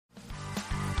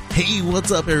Hey,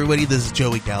 what's up, everybody? This is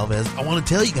Joey Galvez. I want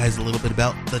to tell you guys a little bit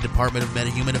about the Department of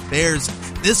Metahuman Affairs.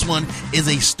 This one is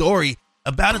a story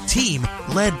about a team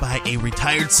led by a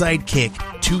retired sidekick,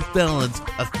 2 felons,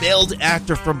 a failed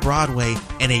actor from Broadway,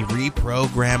 and a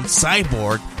reprogrammed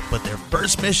cyborg. But their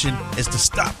first mission is to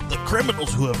stop the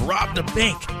criminals who have robbed a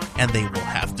bank, and they will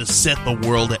have to set the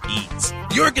world at ease.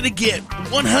 You're going to get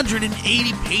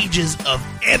 180 pages of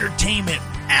entertainment,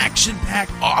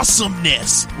 action-packed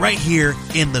awesomeness right here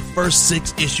in the first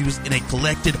 6 issues in a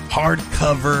collected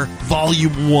hardcover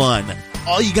volume 1.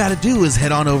 All you got to do is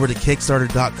head on over to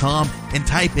Kickstarter.com and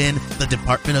type in the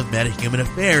Department of Metahuman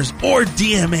Affairs or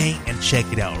DMA and check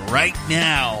it out right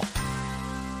now.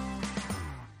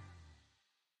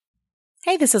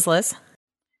 Hey, this is Liz.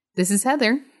 This is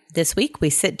Heather. This week we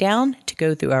sit down to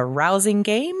go through a rousing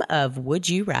game of Would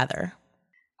You Rather.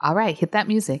 All right, hit that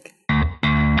music.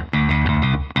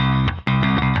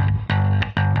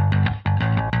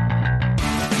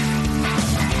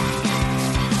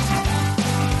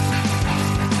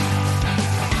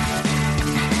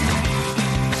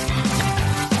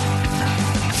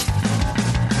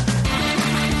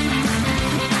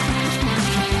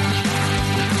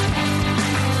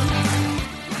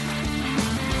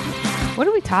 What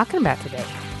are we talking about today?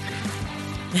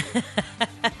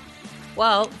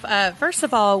 Well, first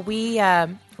of all, we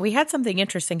had something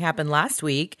interesting happen last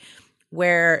week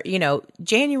where,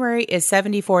 January is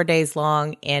 74 days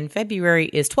long and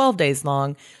February is 12 days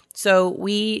long. So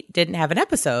we didn't have an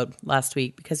episode last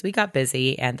week because we got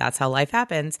busy, and that's how life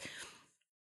happens.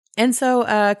 And so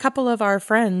a couple of our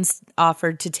friends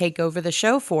offered to take over the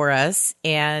show for us,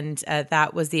 and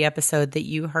that was the episode that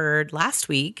you heard last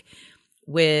week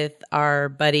with our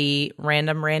buddy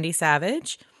Random Randy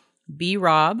Savage, B.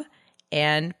 Rob,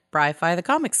 and Bri-Fi the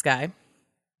Comics Guy.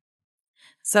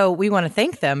 So we want to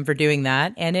thank them for doing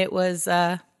that, and it was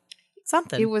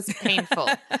something. It was painful.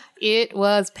 It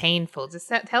was painful. Just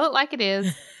tell it like it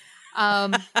is.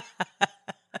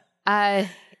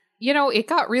 It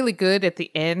got really good at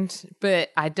the end, but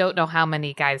I don't know how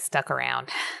many guys stuck around.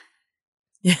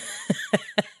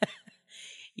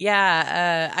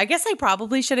 Yeah, I guess I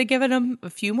probably should have given them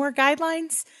a few more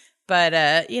guidelines, but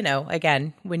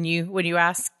again, when you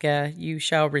ask, you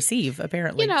shall receive.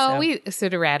 Apparently, we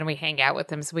sit around and we hang out with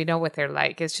them, so we know what they're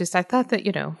like. It's just I thought that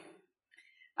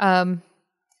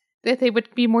that they would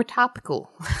be more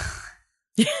topical.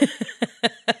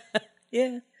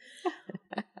 Yeah,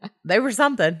 they were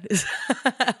something.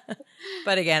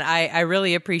 But again, I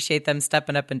really appreciate them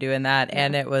stepping up and doing that,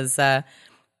 and it was.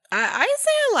 I say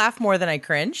I laughed more than I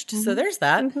cringed, so there's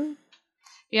that. Mm-hmm.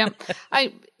 Yeah,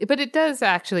 but it does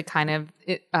actually kind of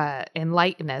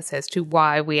enlighten us as to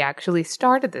why we actually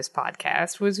started this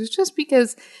podcast. Was just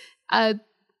because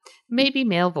maybe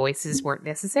male voices weren't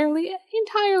necessarily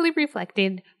entirely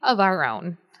reflected of our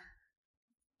own.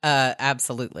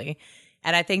 Absolutely.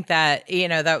 And I think that,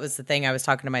 that was the thing. I was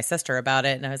talking to my sister about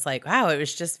it, and I was like, wow, it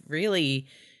was just really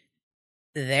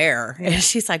there. Yeah. And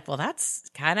she's like, well, that's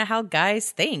kind of how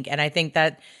guys think. And I think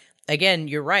that, again,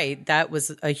 you're right. That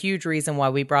was a huge reason why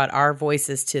we brought our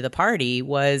voices to the party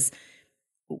was,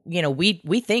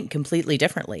 we think completely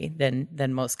differently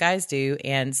than most guys do.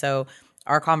 And so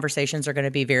our conversations are going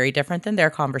to be very different than their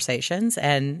conversations,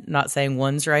 and not saying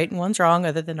one's right and one's wrong,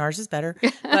 other than ours is better.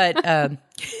 But,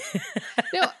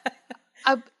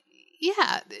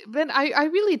 yeah, but I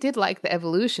really did like the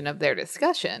evolution of their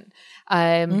discussion.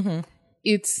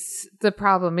 It's the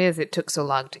problem is it took so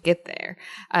long to get there.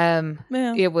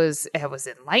 It was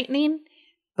enlightening,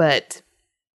 but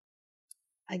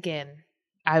again,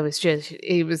 this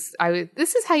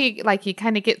is how you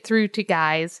kind of get through to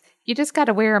guys. You just got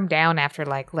to wear them down after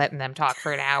letting them talk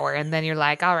for an hour, and then you're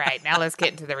like, all right, now let's get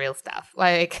into the real stuff.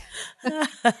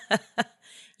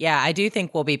 Yeah, I do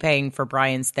think we'll be paying for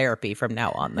Brian's therapy from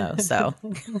now on, though. So,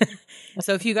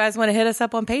 so if you guys want to hit us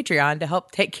up on Patreon to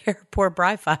help take care of poor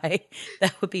Bri-Fi,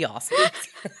 that would be awesome.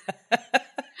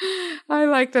 I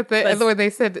like that when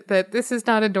they said that this is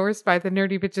not endorsed by the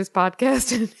Nerdy Bitches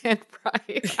podcast, and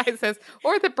Bri-Fi says,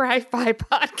 or the Bri-Fi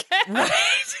podcast. Right.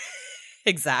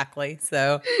 Exactly.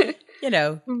 So,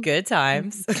 good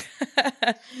times.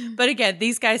 But again,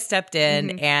 these guys stepped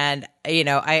in and,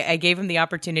 I gave them the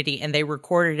opportunity, and they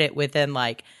recorded it within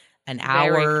an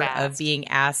hour of being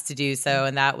asked to do so.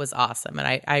 And that was awesome. And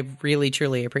I really,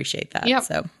 truly appreciate that. Yep.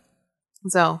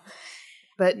 So,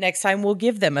 but next time we'll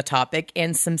give them a topic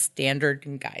and some standard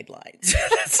guidelines.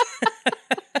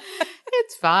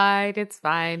 It's fine. It's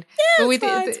fine. Yeah,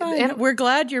 it's fine. And we're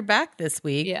glad you're back this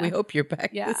week. Yeah. We hope you're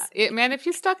back. Yeah, man, if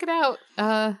you stuck it out,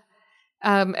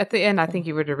 at the end, I think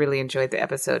you would have really enjoyed the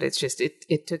episode. It's just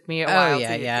it took me a while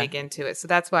to dig into it, so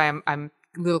that's why I'm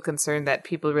little concerned that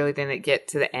people really didn't get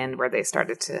to the end where they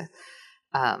started to.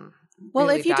 Well,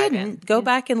 really if you dive didn't, in. go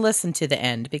back and listen to the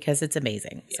end because it's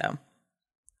amazing. So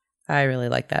I really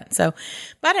like that. So,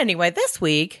 but anyway, this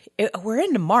week we're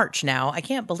into March now. I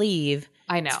can't believe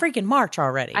I know it's freaking March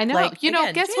already. I know. Like, Guess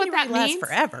January what that lasts means?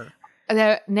 forever.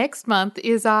 Next month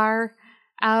is our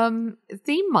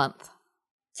theme month.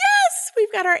 Yes,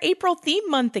 we've got our April theme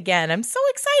month again. I'm so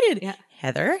excited. Yeah.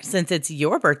 Heather, since it's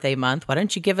your birthday month, why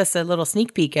don't you give us a little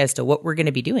sneak peek as to what we're going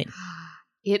to be doing?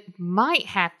 It might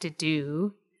have to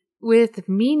do with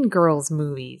Mean Girls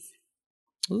movies.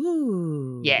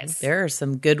 Ooh. Yes. There are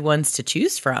some good ones to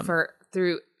choose from.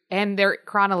 And they're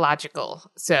chronological.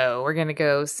 So we're going to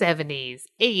go 70s,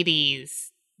 80s,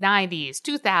 90s,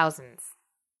 2000s.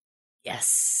 Yes.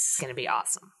 It's going to be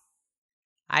awesome.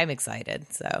 I'm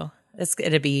excited. So it's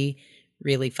going to be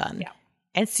really fun. Yeah.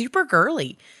 And super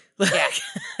girly. Yeah.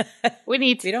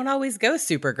 We don't always go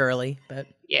super girly, but.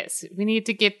 Yes. We need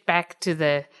to get back to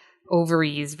the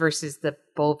ovaries versus the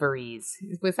bulvaries.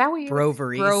 Was that what you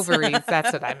Broveries. Broveries.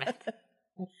 That's what I meant.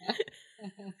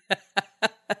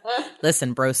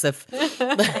 Listen, Broseph.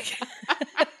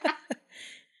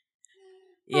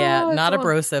 Yeah, not a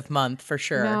Broseph month for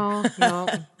sure. No.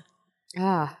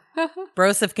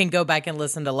 Broseph can go back and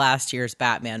listen to last year's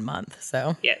Batman month.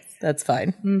 So yes, that's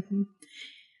fine. Mm-hmm.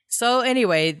 So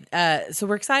anyway, so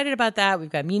we're excited about that. We've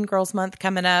got Mean Girls month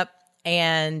coming up.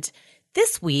 And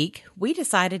this week we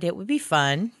decided it would be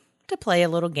fun to play a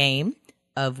little game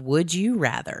of Would You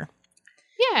Rather.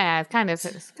 Yeah,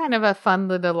 it's kind of a fun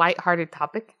little lighthearted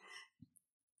topic.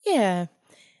 Yeah.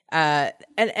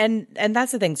 And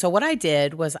that's the thing. So what I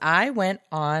did was I went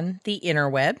on the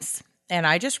interwebs and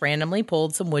I just randomly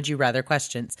pulled some Would You Rather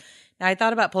questions. Now I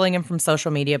thought about pulling them from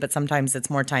social media, but sometimes it's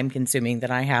more time consuming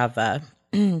than I have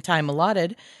time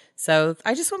allotted. So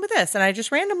I just went with this and I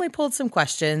just randomly pulled some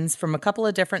questions from a couple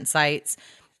of different sites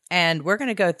and we're going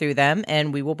to go through them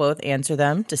and we will both answer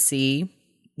them to see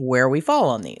where we fall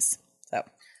on these. So,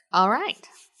 All right.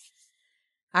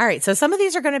 So some of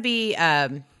these are going to be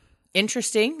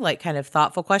interesting, like kind of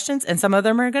thoughtful questions, and some of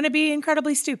them are going to be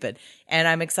incredibly stupid. And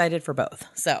I'm excited for both.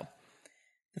 So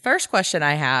the first question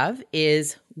I have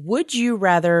is, would you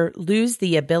rather lose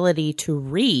the ability to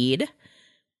read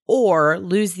or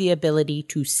lose the ability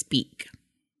to speak?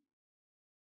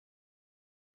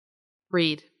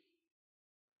 Read.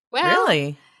 Well,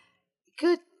 Really?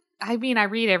 Good. I mean, I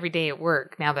read every day at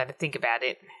work now that I think about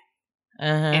it. Uh-huh.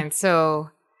 And so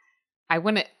I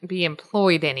wouldn't be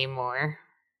employed anymore.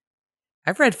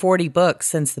 I've read 40 books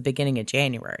since the beginning of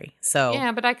January. So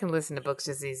Yeah, but I can listen to books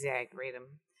just as easy as I can read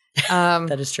them.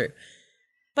 that is true.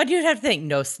 But you'd have to think,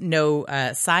 no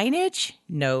signage,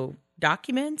 no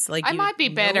documents. Like I might be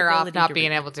better off not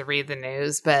being able to read the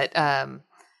news, but but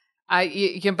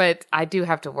I do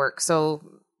have to work, so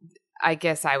I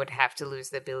guess I would have to lose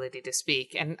the ability to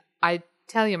speak. And I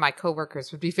tell you, my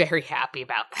coworkers would be very happy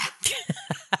about that.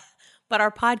 But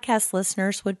our podcast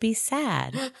listeners would be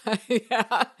sad.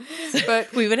 Yeah,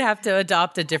 but we would have to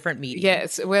adopt a different medium.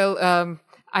 Yes, well,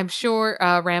 I'm sure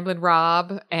Ramblin'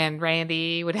 Rob and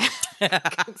Randy would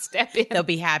step in. They'll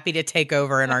be happy to take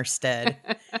over in our stead.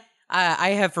 I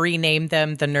have renamed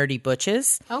them the Nerdy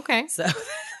Butches. Okay. So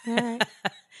all right.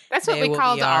 That's what we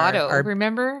called Otto,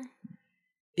 remember?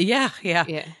 Yeah.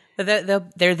 But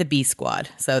they're the B Squad.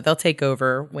 So they'll take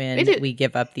over when we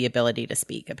give up the ability to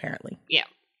speak, apparently. Yeah.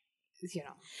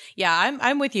 Yeah,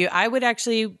 I'm with you. I would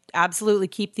actually absolutely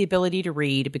keep the ability to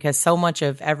read because so much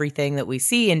of everything that we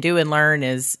see and do and learn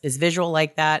is visual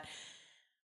like that.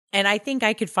 And I think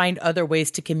I could find other ways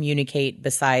to communicate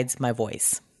besides my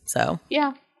voice. So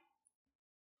yeah.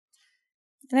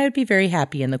 And I would be very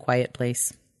happy in the quiet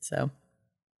place. So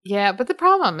yeah, but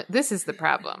this is the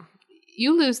problem.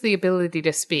 You lose the ability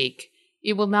to speak.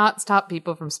 It will not stop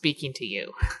people from speaking to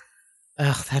you.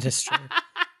 Oh, that is true.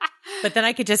 But then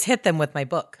I could just hit them with my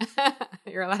book.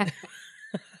 You're like,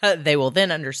 they will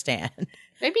then understand.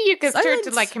 Maybe you could start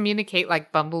to communicate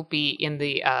like Bumblebee in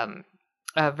the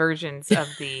versions of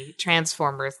the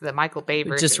Transformers, the Michael Bay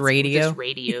versions. Just radio.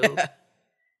 Yeah.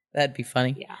 That'd be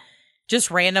funny. Yeah.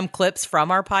 Just random clips from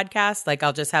our podcast. Like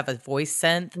I'll just have a voice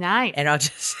sent. Nice. And I'll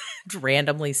just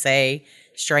randomly say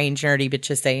strange nerdy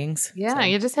bitches sayings. Yeah, so.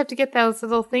 You just have to get those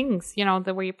little things,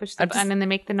 the where you push the button and they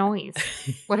make the noise.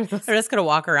 What are those? I'm just going to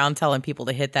walk around telling people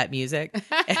to hit that music.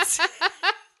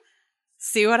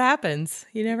 See what happens.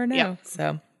 You never know. Yep.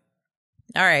 So,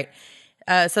 all right.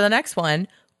 So the next one,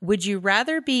 would you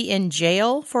rather be in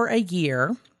jail for a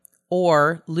year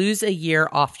or lose a year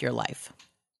off your life?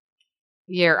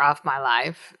 Year off my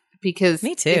life, because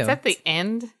me too. It's at the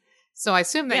end. So I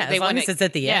assume that as long as it's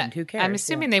at the end, who cares? I'm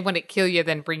assuming they wouldn't kill you,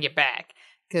 then bring you back.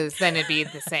 because then it'd be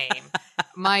the same.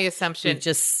 My assumption,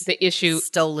 just the issue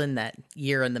stolen that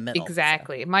year in the middle.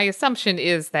 Exactly. So. My assumption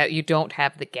is that you don't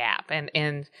have the gap,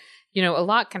 and you know, a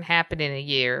lot can happen in a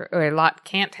year, or a lot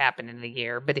can't happen in a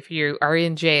year. But if you are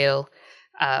in jail,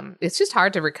 it's just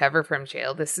hard to recover from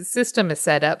jail. The system is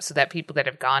set up so that people that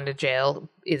have gone to jail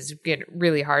is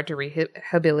really hard to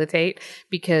rehabilitate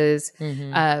because,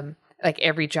 like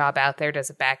every job out there does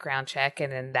a background check,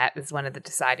 and then that is one of the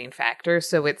deciding factors.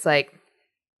 So it's like,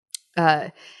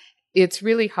 it's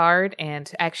really hard. And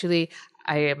actually,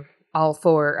 I am all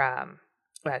for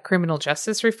criminal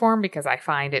justice reform because I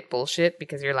find it bullshit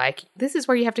because you're like, this is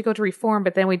where you have to go to reform,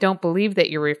 but then we don't believe that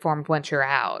you're reformed once you're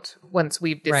out, once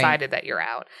we've decided that you're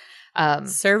out.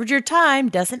 Served your time,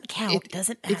 doesn't count,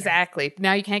 doesn't matter. Exactly.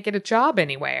 Now you can't get a job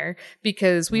anywhere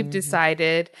because we've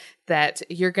decided that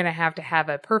you're going to have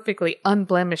a perfectly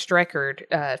unblemished record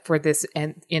for this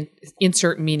and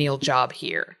insert menial job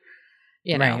here.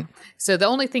 You know, right. So the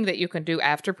only thing that you can do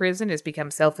after prison is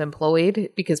become self-employed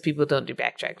because people don't do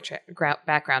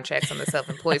background checks on the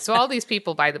self-employed. So all these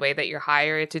people, by the way, that you're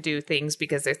hired to do things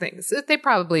because they're things, they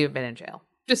probably have been in jail.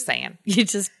 Just saying. You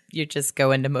just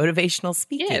go into motivational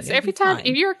speaking. Yes, every time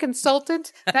if you're a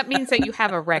consultant, that means that you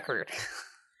have a record.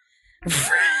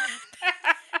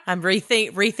 I'm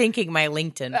rethinking my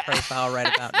LinkedIn profile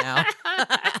right about now.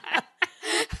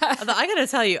 Although I got to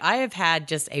tell you, I have had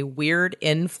just a weird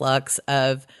influx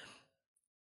of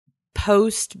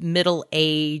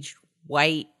post-middle-age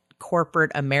white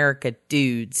corporate America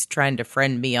dudes trying to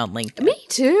friend me on LinkedIn. Me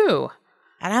too.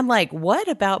 And I'm like, what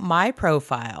about my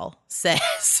profile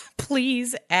says,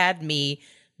 please add me,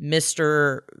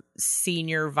 Mr.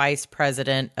 Senior Vice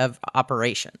President of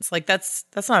Operations? Like, that's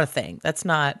not a thing.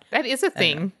 That is a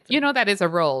thing. You know, that is a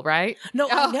role, right? No,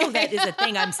 I know that is a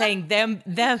thing. I'm saying them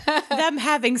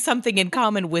having something in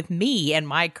common with me and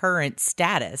my current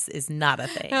status is not a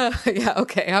thing. Yeah,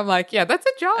 okay. I'm like, yeah, that's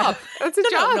a job. That's a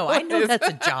job. No, I know that's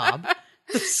a job.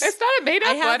 It's not a made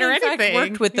up one or anything. I have, in fact,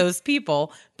 worked with those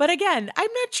people. But again, I'm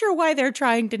not sure why they're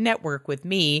trying to network with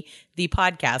me, the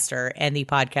podcaster, and the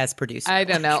podcast producer. I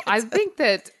don't know. I think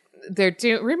that they're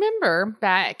remember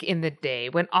back in the day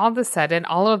when all of a sudden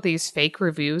all of these fake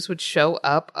reviews would show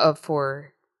up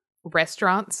for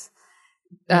restaurants,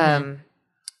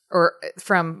 or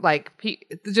from like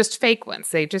just fake ones.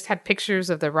 They just had pictures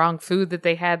of the wrong food that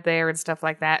they had there and stuff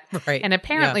like that. Right. And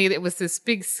apparently it was this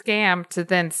big scam to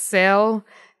then sell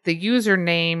the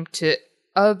username to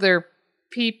other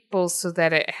people so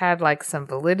that it had like some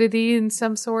validity in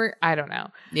some sort. I don't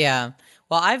know. Yeah.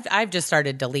 Well, I've just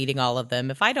started deleting all of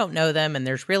them. If I don't know them and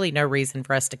there's really no reason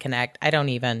for us to connect, I don't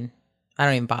even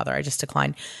bother. I just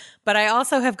decline. But I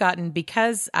also have gotten,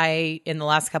 because I, in the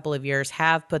last couple of years,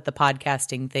 have put the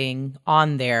podcasting thing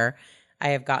on there, I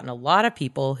have gotten a lot of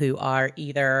people who are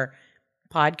either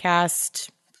podcast,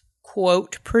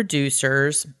 quote,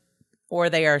 producers, or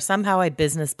they are somehow a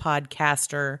business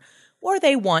podcaster, or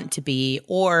they want to be,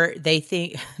 or they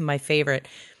think, my favorite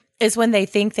is when they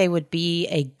think they would be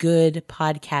a good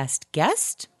podcast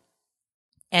guest.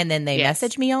 And then they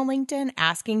message me on LinkedIn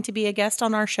asking to be a guest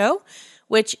on our show,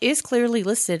 which is clearly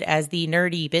listed as the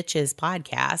Nerdy Bitches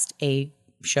Podcast, a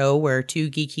show where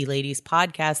two geeky ladies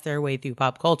podcast their way through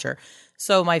pop culture.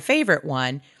 So my favorite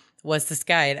one was this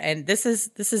guy, and this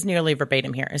is nearly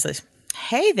verbatim here. It says,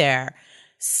 "Hey there,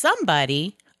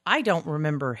 somebody, I don't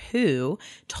remember who,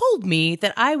 told me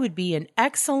that I would be an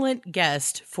excellent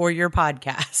guest for your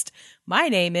podcast. My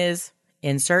name is..."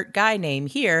 insert guy name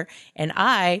here, and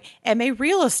I am a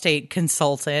real estate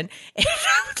consultant, and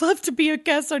I would love to be a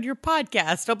guest on your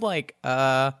podcast. I'm like,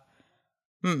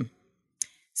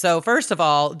 So first of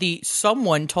all, the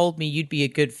someone told me you'd be a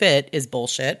good fit is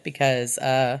bullshit, because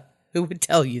who would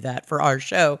tell you that for our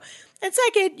show? And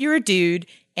second, you're a dude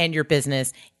and your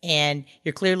business, and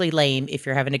you're clearly lame if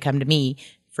you're having to come to me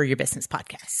for your business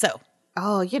podcast. So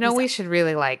oh, you know, we should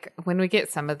really, like, when we get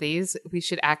some of these, we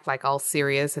should act like all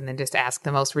serious and then just ask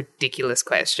the most ridiculous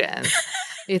questions.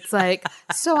 It's like,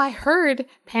 so I heard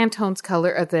Pantone's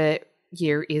color of the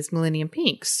year is Millennium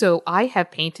Pink. So I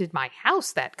have painted my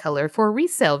house that color for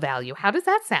resale value. How does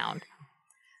that sound?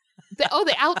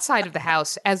 The outside of the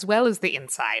house as well as the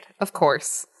inside, of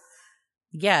course.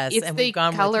 Yes, it's and the we've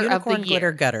gone color with unicorn of the glitter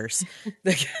year. Gutters.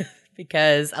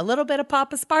 Because a little bit of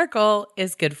Papa Sparkle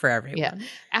is good for everyone. Yeah.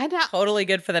 And totally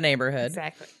good for the neighborhood.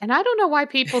 Exactly. And I don't know why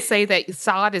people say that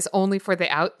sod is only for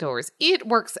the outdoors. It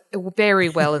works very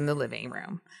well in the living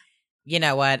room. You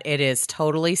know what? It is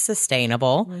totally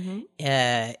sustainable.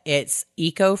 It's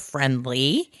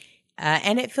eco-friendly.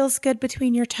 And it feels good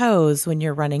between your toes when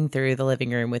you're running through the living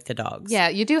room with the dogs. Yeah,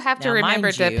 you do have to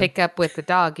remember to pick up with the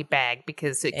doggy bag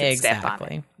because it can step on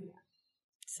it.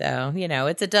 So,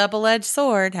 it's a double-edged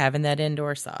sword having that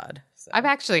indoor sod. So. I've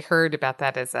actually heard about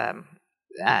that as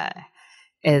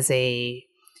a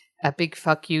big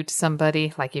fuck you to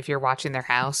somebody. Like if you're watching their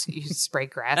house, you spray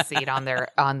grass seed on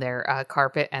their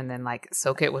carpet and then like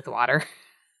soak it with water.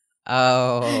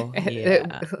 Oh,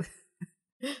 yeah.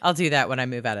 I'll do that when I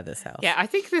move out of this house. Yeah, I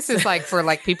think this is like for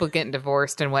like people getting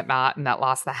divorced and whatnot and that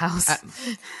lost the house.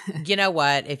 You know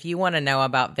what? If you want to know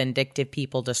about vindictive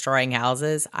people destroying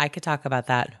houses, I could talk about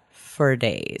that for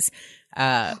days.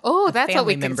 That's what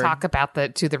we can talk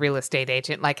about to the real estate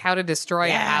agent, like how to destroy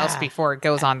a house before it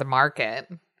goes on the market.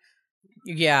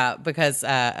 Yeah, because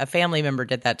a family member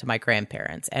did that to my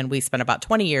grandparents, and we spent about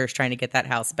 20 years trying to get that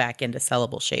house back into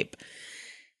sellable shape.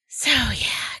 So, yeah,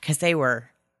 because they were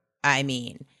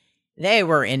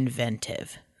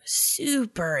inventive,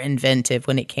 super inventive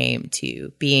when it came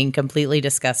to being completely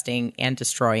disgusting and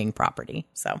destroying property.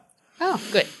 So,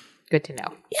 good. Good to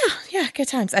know. Yeah, good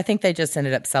times. I think they just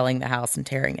ended up selling the house and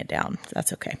tearing it down.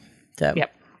 That's okay. So,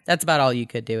 That's about all you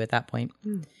could do at that point.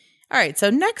 All right, so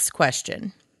next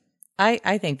question.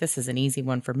 I think this is an easy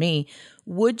one for me.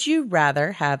 Would you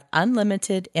rather have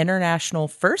unlimited international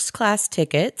first class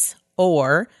tickets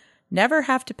or never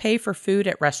have to pay for food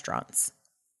at restaurants?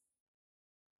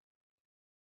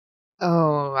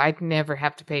 Oh, I'd never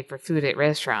have to pay for food at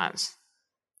restaurants.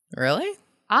 Really?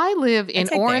 I live in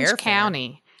Orange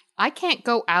County. I can't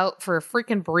go out for a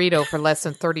freaking burrito for less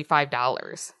than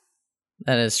 $35.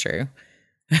 That is true.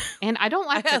 And I don't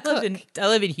like to cook. I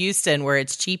live in Houston where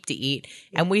it's cheap to eat,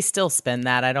 and we still spend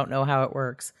that. I don't know how it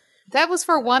works. That was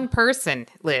for one person,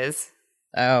 Liz.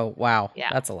 Oh, wow. Yeah.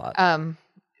 That's a lot.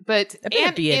 But it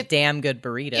better be a damn good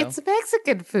burrito. It's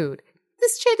Mexican food.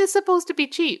 This shit is supposed to be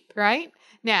cheap, right?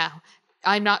 Now,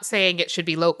 I'm not saying it should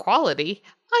be low quality.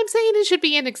 I'm saying it should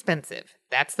be inexpensive.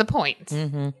 That's the point.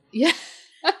 Mm-hmm. Yeah.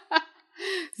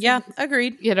 Yeah,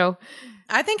 agreed.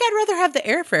 I think I'd rather have the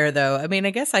airfare, though. I mean, I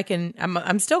guess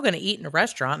I'm still going to eat in a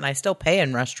restaurant, and I still pay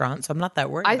in restaurants, so I'm not that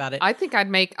worried about it. I think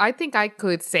I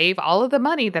could save all of the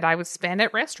money that I would spend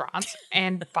at restaurants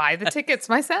and buy the tickets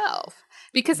myself.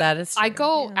 Because that is true, I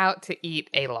go out to eat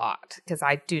a lot because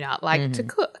I do not like to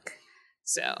cook.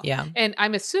 So, and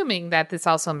I'm assuming that this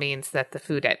also means that the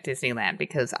food at Disneyland,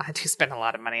 because I do spend a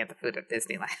lot of money at the food at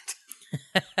Disneyland.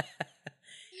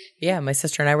 Yeah, my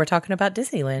sister and I were talking about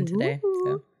Disneyland today.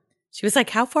 So. She was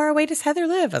like, how far away does Heather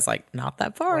live? I was like, not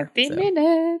that far. 40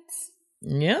 minutes.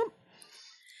 Yep.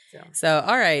 So,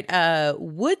 all right.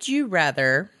 Would you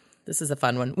rather, this is a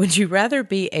fun one, would you rather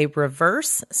be a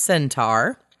reverse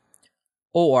centaur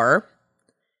or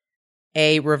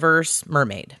a reverse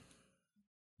mermaid?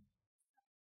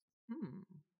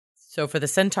 So for the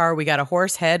centaur, we got a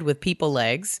horse head with people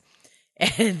legs.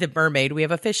 And the mermaid, we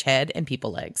have a fish head and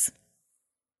people legs.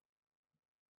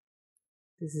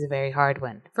 This is a very hard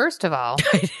one. First of all,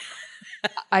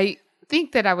 I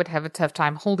think that I would have a tough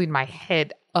time holding my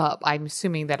head up. I'm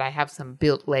assuming that I have some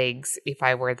built legs if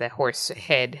I were the horse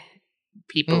head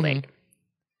people leg.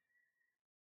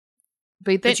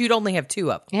 But you'd only have two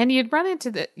up. And you'd run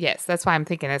into yes, that's why I'm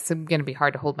thinking it's going to be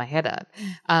hard to hold my head up.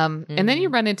 And then you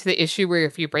run into the issue where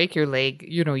if you break your leg,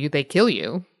 they kill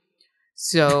you.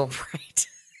 So right.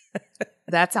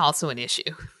 That's also an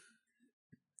issue.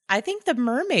 I think the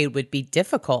mermaid would be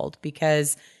difficult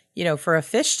because, for a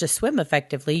fish to swim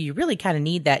effectively, you really kind of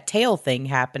need that tail thing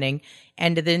happening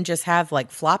and to then just have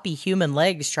like floppy human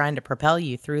legs trying to propel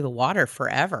you through the water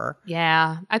forever.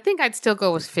 Yeah, I think I'd still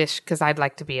go with fish because I'd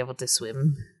like to be able to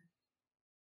swim.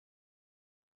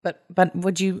 But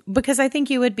would you, because I think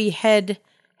you would be head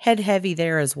heavy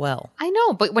there as well. I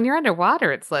know, but when you're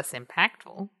underwater, it's less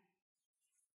impactful.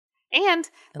 And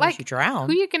unless you drown.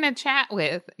 Who are you going to chat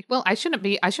with? Well, I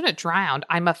shouldn't drown.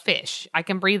 I'm a fish. I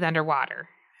can breathe underwater.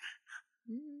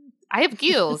 I have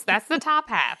gills. That's the top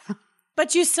half.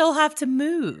 But you still have to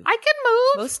move. I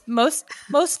can move.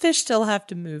 Most fish still have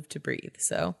to move to breathe.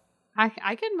 So I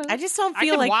can move. I just don't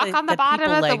feel like walk on the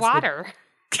bottom of the water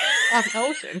on the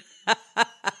ocean.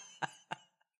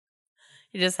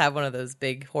 You just have one of those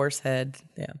big horse head.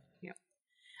 Yeah.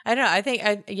 I don't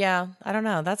know. I don't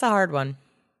know. That's a hard one.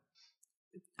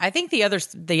 I think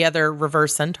the other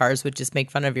reverse centaurs would just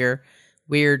make fun of your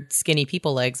weird skinny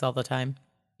people legs all the time.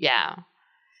 Yeah.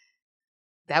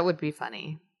 That would be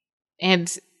funny.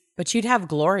 But you'd have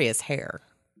glorious hair.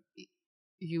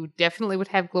 You definitely would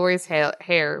have glorious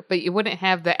hair, but you wouldn't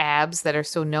have the abs that are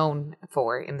so known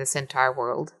for in the centaur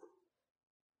world.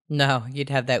 No, you'd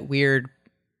have that weird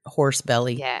horse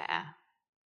belly. Yeah. I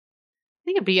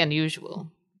think it'd be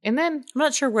unusual. And then I'm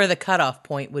not sure where the cutoff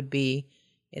point would be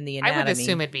in the anatomy. I would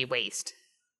assume it'd be waist.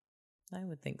 I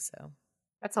would think so.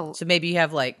 So maybe you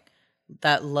have like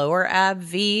that lower ab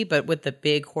V, but with the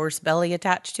big horse belly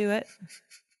attached to it.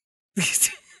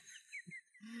 This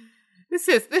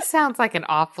sounds like an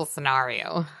awful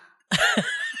scenario.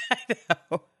 I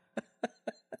know.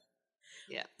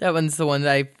 Yeah. That one's the one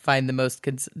that I find the most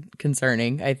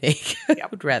concerning, I think. Yep. I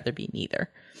would rather be neither.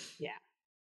 Yeah.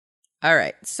 All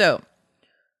right. So,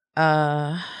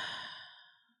 that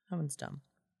one's dumb.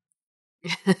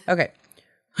 Okay.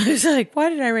 I was like, why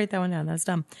did I write that one down? That's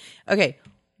dumb. Okay.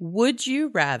 Would you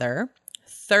rather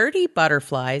 30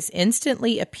 butterflies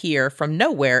instantly appear from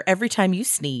nowhere every time you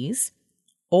sneeze,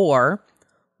 or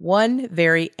one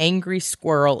very angry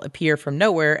squirrel appear from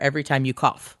nowhere every time you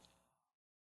cough?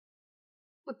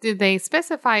 Did they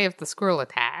specify if the squirrel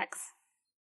attacks?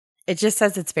 It just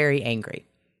says it's very angry.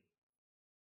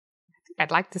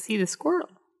 I'd like to see the squirrel.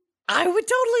 I would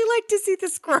totally like to see the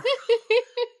squirrel.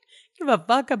 Give a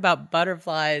fuck about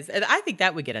butterflies. And I think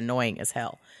that would get annoying as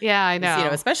hell. Yeah, I know. You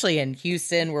know, especially in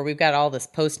Houston where we've got all this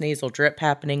postnasal drip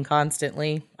happening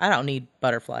constantly. I don't need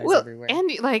butterflies everywhere. And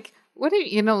like, what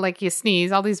if, like you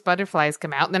sneeze, all these butterflies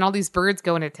come out, and then all these birds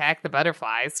go and attack the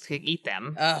butterflies to eat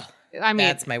them. Oh, I mean,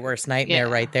 that's my worst nightmare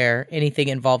right there. Anything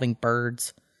involving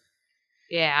birds.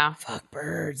 Yeah. Fuck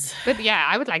birds. But yeah,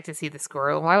 I would like to see the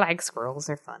squirrel. I like squirrels.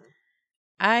 They're fun.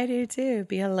 I do too. It'd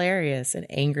be hilarious. An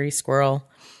angry squirrel.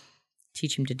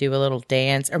 Teach him to do a little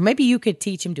dance. Or maybe you could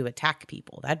teach him to attack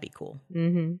people. That'd be cool.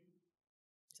 Mm-hmm.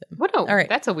 So, all right.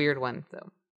 That's a weird one,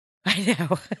 though. I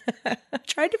know. I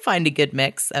tried to find a good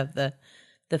mix of the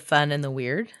fun and the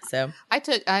weird. So I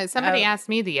took somebody asked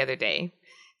me the other day.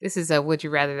 This is a would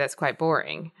you rather that's quite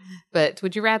boring. But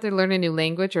would you rather learn a new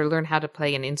language or learn how to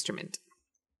play an instrument?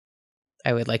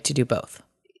 I would like to do both.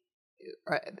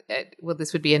 Well,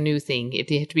 this would be a new thing.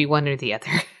 It'd have to be one or the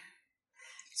other.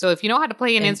 So if you know how to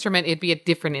play an instrument, it'd be a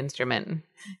different instrument.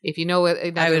 If you know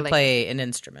another I would play an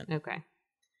instrument. Okay.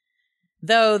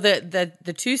 Though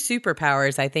the two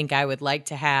superpowers I think I would like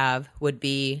to have would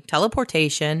be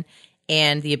teleportation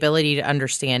and the ability to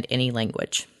understand any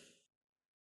language.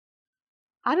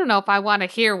 I don't know if I want to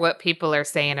hear what people are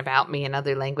saying about me in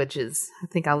other languages. I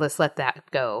think I'll just let that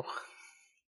go.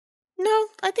 No,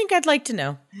 I think I'd like to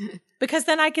know. Because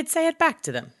then I could say it back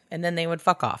to them, and then they would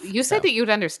fuck off. You said that you'd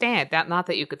understand, not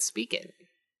that you could speak it.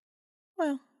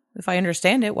 Well, if I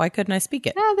understand it, why couldn't I speak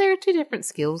it? No, there are two different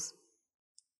skills.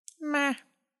 Meh.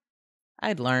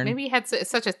 I'd learn. Maybe you had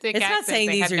such a thick accent. It's not saying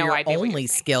these are your only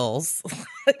skills.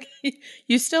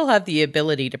 You still have the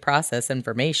ability to process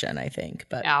information, I think.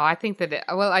 But no, I think that,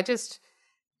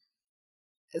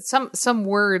 some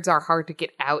words are hard to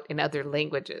get out in other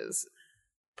languages.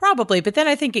 Probably, but then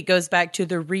I think it goes back to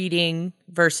the reading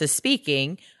versus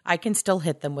speaking. I can still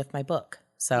hit them with my book.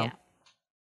 So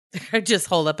I just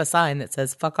hold up a sign that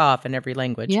says fuck off in every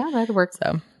language. Yeah, that'd work. So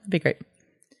it'd be great.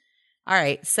 All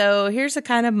right. So here's a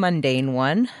kind of mundane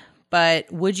one,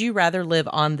 but would you rather live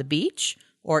on the beach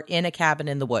or in a cabin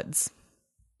in the woods?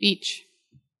 Beach.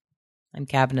 I'm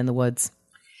cabin in the woods.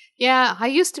 Yeah, I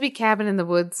used to be cabin in the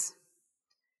woods,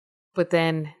 but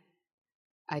then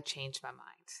I changed my mind.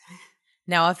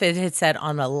 Now, if it had said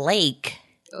on a lake,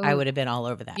 I would have been all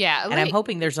over that. Yeah. And I'm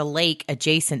hoping there's a lake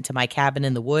adjacent to my cabin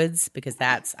in the woods because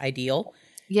that's ideal.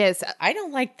 Yes. I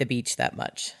don't like the beach that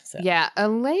much. So. Yeah, a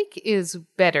lake is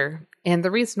better. And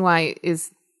the reason why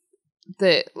is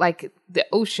the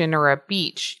ocean or a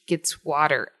beach gets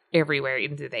water everywhere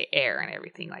into the air and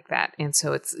everything like that. And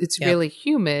so it's really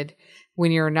humid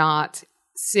when you're not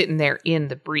sitting there in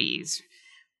the breeze.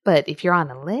 But if you're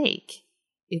on a lake,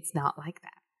 it's not like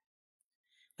that.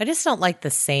 I just don't like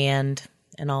the sand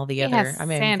and all the other. I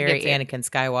mean, I'm very Anakin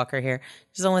Skywalker here.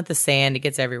 Just don't like the sand; it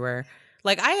gets everywhere.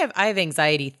 Like I have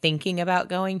anxiety thinking about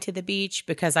going to the beach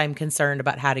because I'm concerned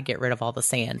about how to get rid of all the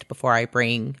sand before I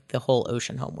bring the whole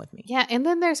ocean home with me. Yeah, and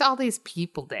then there's all these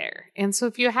people there, and so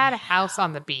if you had a house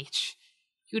on the beach,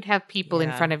 you'd have people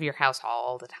in front of your house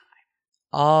all the time.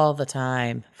 All the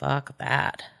time. Fuck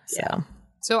that.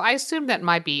 So I assume that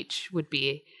my beach would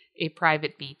be a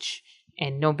private beach,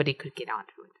 and nobody could get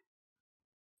onto it.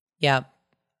 Yeah.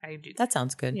 I do. That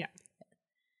sounds good. Yeah.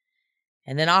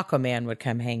 And then Aquaman would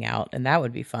come hang out, and that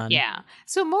would be fun. Yeah.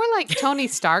 So more like Tony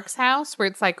Stark's house, where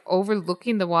it's like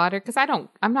overlooking the water. Because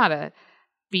I'm not a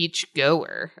beach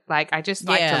goer. Like I just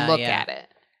like to look at it.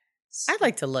 I'd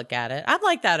like to look at it. I'd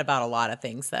like that about a lot of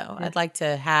things, though. Yeah. I'd like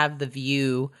to have the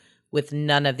view with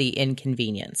none of the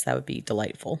inconvenience. That would be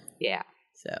delightful. Yeah.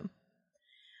 So,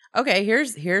 okay,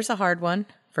 here's a hard one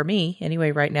for me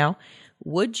anyway right now.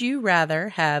 Would you rather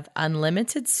have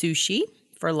unlimited sushi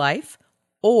for life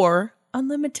or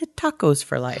unlimited tacos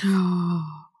for life? Oh.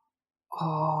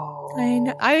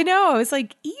 I know. I was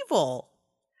like, evil.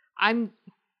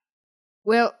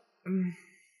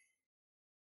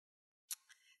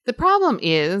 the problem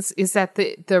is that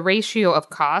the ratio of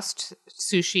cost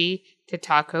sushi to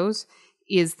tacos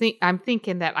is I'm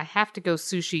thinking that I have to go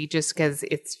sushi just because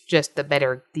it's just the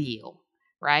better deal,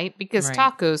 right? Because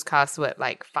tacos cost what,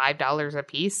 like $5 a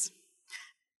piece?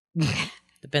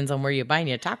 Depends on where you're buying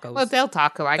your tacos. Well, Del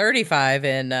Taco, $35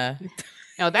 in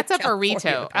no, that's a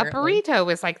burrito. Apparently. A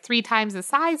burrito is like 3 times the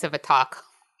size of a taco.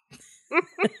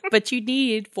 But you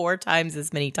need 4 times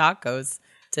as many tacos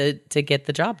to get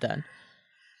the job done.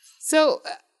 So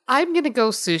I'm going to go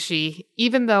sushi,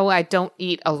 even though I don't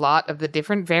eat a lot of the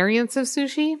different variants of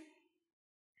sushi.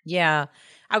 Yeah.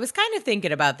 I was kind of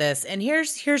thinking about this, and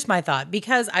here's my thought.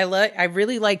 Because I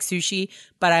really like sushi,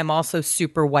 but I'm also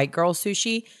super white girl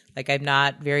sushi. Like, I'm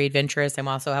not very adventurous. I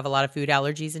also have a lot of food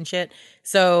allergies and shit.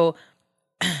 So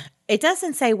it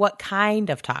doesn't say what kind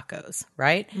of tacos,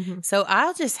 right? Mm-hmm. So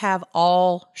I'll just have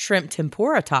all shrimp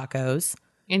tempura tacos,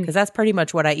 because that's pretty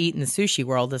much what I eat in the sushi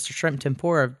world, is the shrimp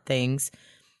tempura things.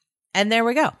 And there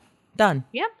we go. Done.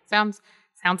 Yep. Sounds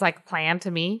like a plan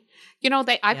to me. You know,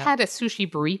 I've had a sushi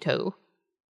burrito.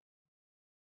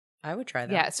 I would try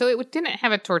that. Yeah, so it didn't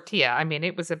have a tortilla. I mean,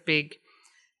 it was a big...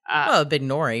 a big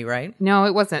nori, right? No,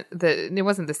 it wasn't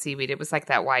the seaweed. It was like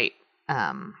that white,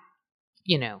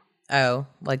 you know. Oh,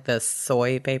 like the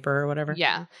soy paper or whatever?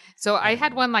 Yeah. So I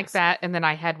had one like that, and then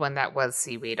I had one that was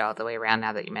seaweed all the way around,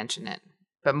 now that you mention it.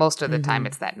 But most of the time,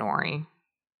 it's that nori.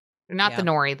 Not the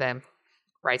nori, the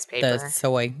rice paper. The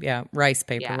soy, rice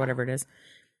paper, whatever it is.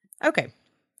 Okay.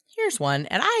 Here's one,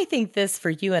 and I think this for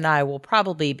you and I will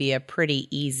probably be a pretty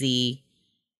easy.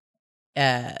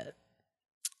 I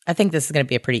think this is going to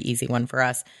be a pretty easy one for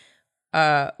us.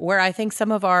 Where I think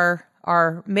some of our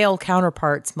male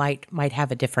counterparts might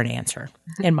have a different answer,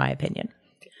 in my opinion.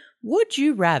 Would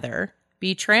you rather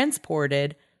be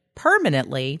transported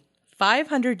permanently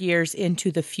 500 years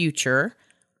into the future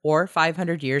or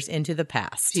 500 years into the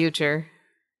past? Future.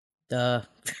 Duh.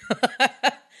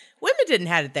 Women didn't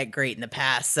have it that great in the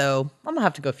past, so I'm going to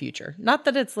have to go future. Not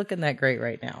that it's looking that great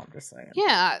right now, I'm just saying.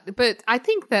 Yeah, but I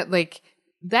think that, like,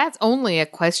 that's only a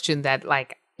question that,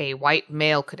 like, a white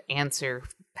male could answer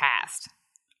past.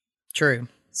 True.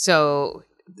 So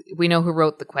we know who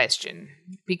wrote the question,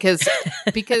 because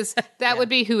that would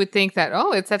be who would think that,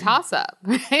 oh, it's a toss-up,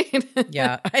 right?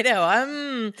 Yeah, I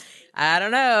know. I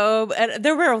don't know.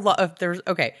 There were a lot of,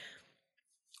 okay.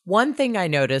 One thing I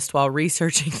noticed while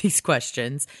researching these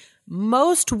questions,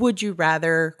 most would you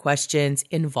rather questions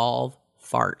involve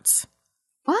farts.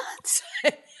 What?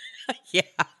 Yeah.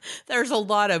 There's a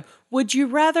lot of, would you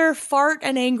rather fart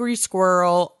an angry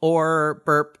squirrel or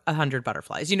burp 100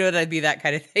 butterflies? You know, that'd be that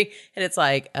kind of thing. And it's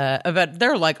like, but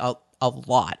they're like a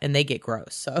lot, and they get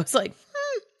gross. So it's like,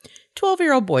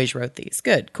 12-year-old boys wrote these.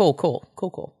 Good. Cool.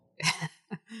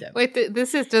 Yeah. Wait,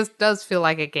 this does feel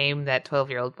like a game that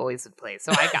 12-year-old boys would play.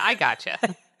 So I gotcha.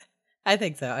 I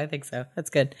think so. That's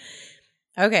good.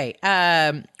 Okay.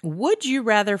 Would you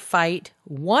rather fight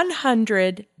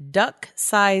 100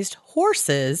 duck-sized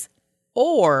horses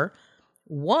or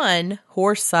 1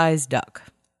 horse-sized duck?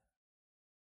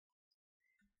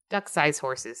 Duck-sized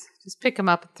horses. Just pick them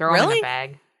up and throw them in a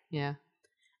bag. Yeah.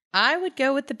 I would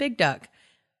go with the big duck.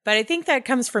 But I think that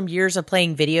comes from years of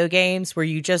playing video games where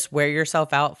you just wear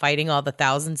yourself out fighting all the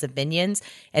thousands of minions.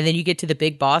 And then you get to the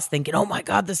big boss thinking, oh my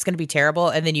God, this is going to be terrible.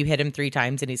 And then you hit him 3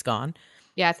 times and he's gone.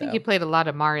 Yeah, I think you played a lot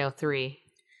of Mario 3.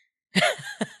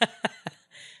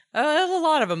 There's a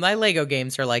lot of them. My Lego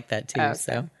games are like that too. Okay.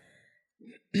 So,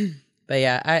 but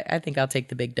yeah, I think I'll take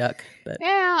the big duck. But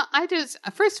yeah,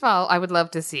 first of all, I would love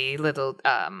to see little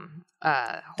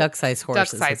duck-sized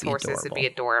horses. Duck-sized horses would be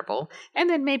adorable. And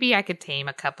then maybe I could tame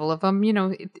a couple of them. You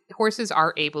know, horses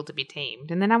are able to be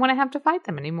tamed. And then I wouldn't have to fight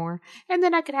them anymore. And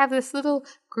then I could have this little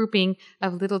grouping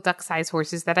of little duck-sized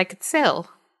horses that I could sell.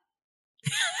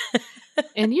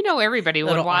 And you know, everybody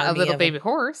would want a little baby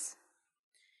horse.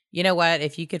 You know what?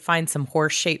 If you could find some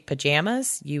horse-shaped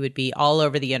pajamas, you would be all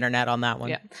over the internet on that one.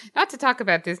 Yeah. Not to talk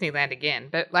about Disneyland again,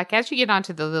 but like as you get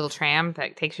onto the little tram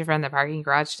that takes you from the parking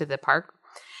garage to the park,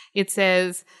 it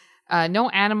says, no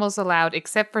animals allowed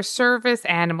except for service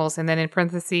animals, and then in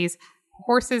parentheses,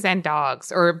 horses and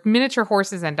dogs, or miniature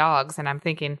horses and dogs. And I'm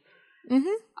thinking, how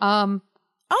do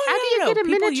you get a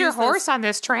miniature horse on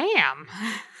this tram?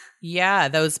 Yeah,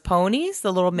 those ponies,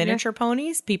 the little miniature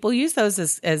ponies, people use those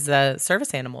as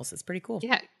service animals. It's pretty cool.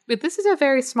 Yeah, but this is a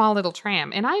very small little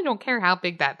tram, and I don't care how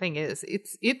big that thing is.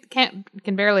 It can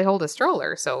barely hold a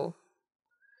stroller, so.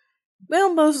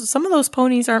 Well, some of those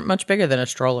ponies aren't much bigger than a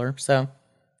stroller, so.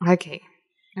 Okay.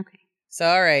 So,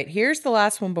 all right, here's the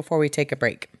last one before we take a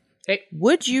break. Okay.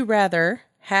 Would you rather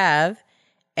have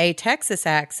a Texas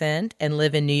accent and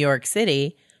live in New York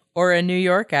City, or a New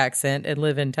York accent and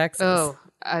live in Texas? Oh,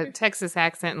 a Texas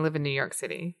accent and live in New York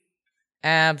City.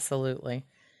 Absolutely.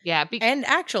 Yeah. And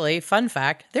actually, fun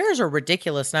fact, there's a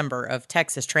ridiculous number of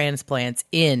Texas transplants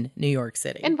in New York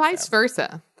City. And vice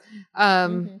versa.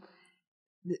 The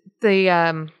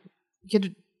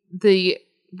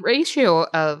ratio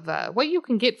of what you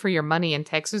can get for your money in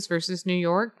Texas versus New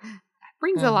York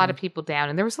brings a lot of people down.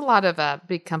 And there was a lot of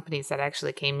big companies that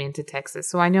actually came into Texas.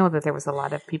 So I know that there was a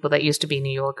lot of people that used to be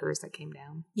New Yorkers that came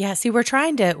down. Yeah, see, we're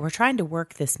trying to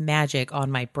work this magic on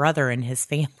my brother and his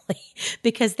family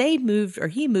because he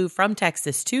moved from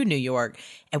Texas to New York,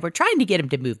 and we're trying to get him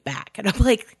to move back. And I'm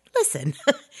like, listen,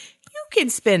 you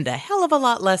can spend a hell of a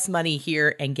lot less money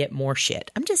here and get more shit.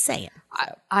 I'm just saying.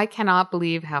 So. I cannot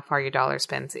believe how far your dollar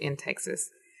spends in Texas.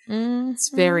 It's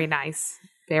very nice.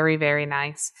 Very, very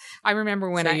nice. I remember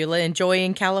when you're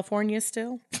enjoying California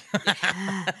still?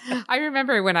 I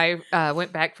remember when I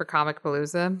went back for Comic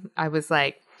Palooza, I was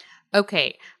like,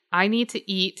 okay, I need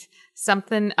to eat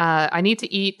something. I need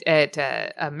to eat at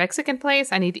a Mexican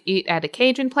place. I need to eat at a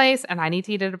Cajun place, and I need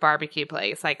to eat at a barbecue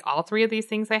place. Like all three of these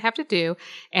things I have to do.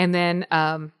 And then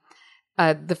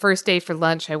the first day for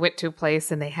lunch, I went to a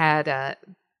place and they had a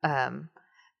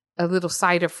little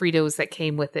side of Fritos that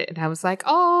came with it. And I was like,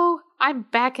 oh, I'm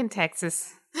back in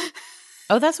Texas.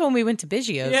 Oh, that's when we went to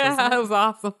Biggio's. Yeah, that was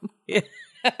awesome. Yeah.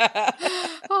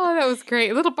 Oh, that was great.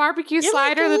 A little barbecue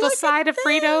slider, little side of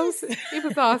Fritos. It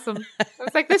was awesome. I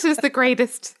was like, this is the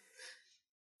greatest.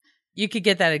 You could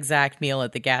get that exact meal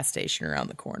at the gas station around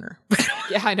the corner.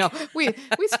 Yeah, I know. We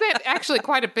spent actually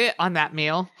quite a bit on that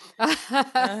meal.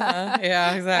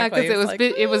 Yeah, exactly. Because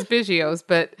it was Biggio's,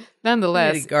 but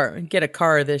nonetheless, get a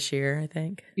car this year. I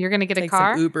think you're going to get a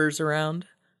car. Some Ubers around.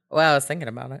 Well, I was thinking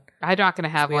about it. I'm not going to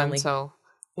have one, so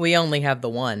we only have the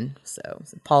one. So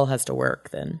if Paul has to work,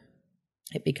 then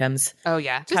it becomes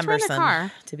just cumbersome rent a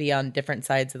car to be on different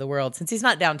sides of the world since he's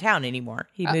not downtown anymore.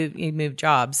 He moved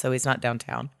jobs, so he's not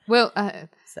downtown. Well, I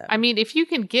mean, if he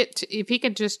can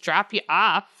just drop you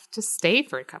off to stay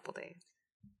for a couple days,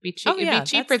 it'd be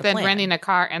cheaper than renting a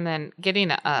car and then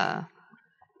getting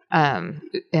and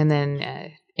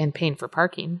paying for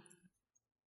parking.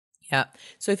 Yeah.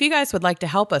 So if you guys would like to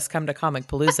help us come to Comic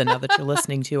Palooza now that you're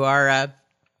listening to our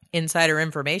insider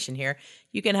information here,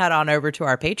 you can head on over to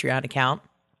our Patreon account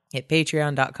at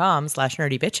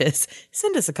patreon.com/nerdybitches.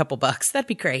 Send us a couple bucks. That'd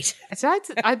be great. Did I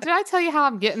tell you how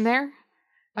I'm getting there?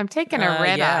 I'm taking a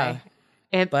red eye.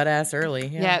 Butt ass early.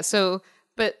 Yeah.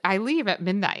 But I leave at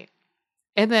midnight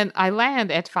and then I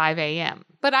land at 5 a.m.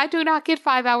 But I do not get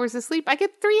 5 hours of sleep. I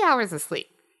get 3 hours of sleep.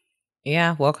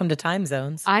 Yeah. Welcome to time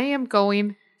zones. I am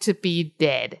going to be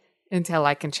dead until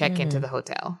I can check into the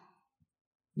hotel.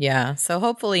 Yeah. So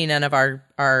hopefully none of our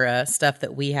stuff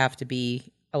that we have to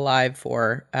be alive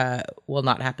for will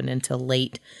not happen until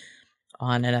late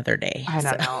on another day. I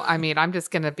don't know. I mean, I'm just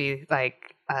going to be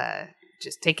like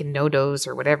just taking no-dos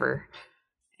or whatever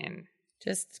and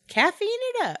just caffeine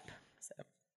it up. So,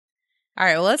 all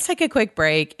right. Well, let's take a quick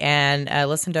break and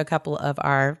listen to a couple of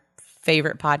our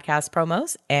favorite podcast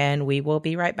promos, and we will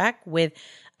be right back with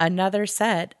another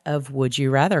set of Would You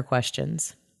Rather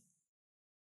questions.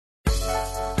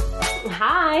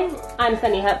 Hi, I'm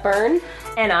Sunny Hepburn.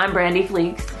 And I'm Brandy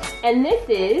Fleeks. And this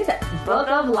is Book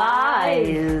of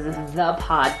Lies, the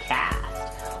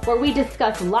podcast, where we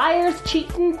discuss liars,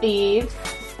 cheats, and thieves,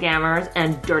 scammers,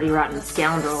 and dirty, rotten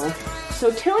scoundrels.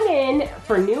 So tune in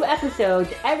for new episodes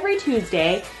every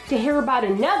Tuesday to hear about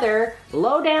another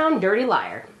low-down dirty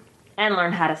liar. And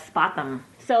learn how to spot them.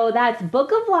 So that's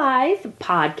Book of Lies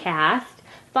podcast.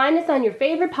 Find us on your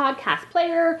favorite podcast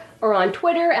player or on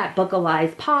Twitter at Book of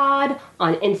Lies Pod,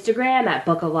 on Instagram at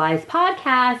Book of Lies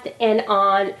Podcast, and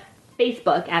on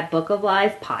Facebook at Book of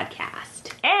Lies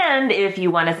Podcast. And if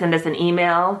you want to send us an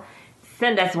email,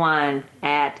 send us one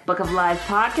at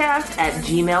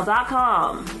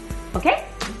bookofliespodcast@gmail.com. Okay?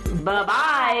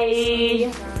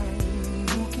 Bye-bye.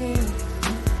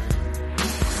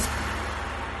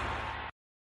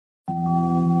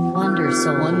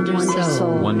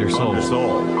 Wonder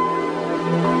Soul.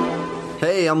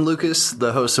 Hey, I'm Lucas,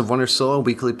 the host of Wonder Soul, a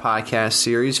weekly podcast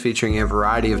series featuring a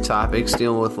variety of topics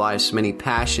dealing with life's many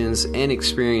passions and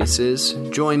experiences.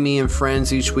 Join me and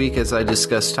friends each week as I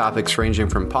discuss topics ranging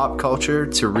from pop culture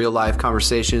to real-life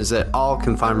conversations that all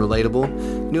can find relatable.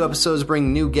 New episodes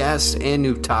bring new guests and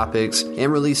new topics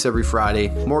and release every Friday.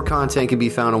 More content can be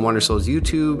found on Wonder Soul's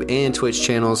YouTube and Twitch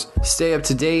channels. Stay up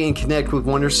to date and connect with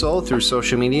Wonder Soul through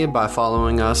social media by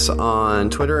following us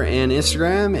on Twitter and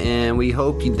Instagram, and we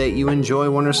hope that you enjoy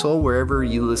Wonder Soul wherever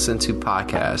you listen to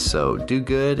podcasts. So do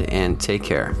good and take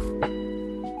care.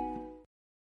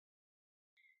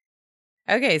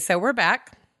 Okay, so we're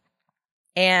back.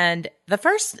 And the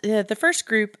first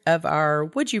group of our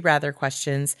Would You Rather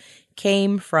questions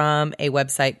came from a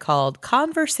website called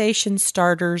Conversation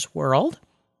Starters World.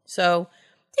 So,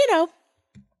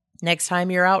 next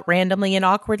time you're out randomly and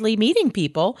awkwardly meeting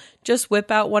people, just whip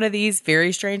out one of these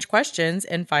very strange questions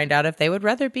and find out if they would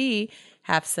rather be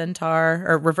half centaur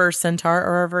or reverse centaur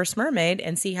or reverse mermaid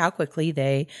and see how quickly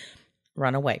they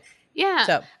run away. Yeah.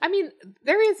 So, I mean,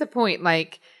 there is a point,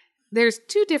 like, there's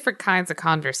two different kinds of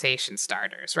conversation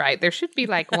starters, right? There should be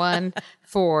like one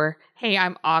for, hey,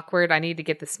 I'm awkward. I need to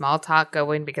get the small talk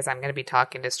going because I'm going to be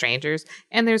talking to strangers.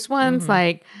 And there's ones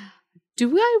like,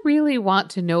 do I really want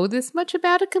to know this much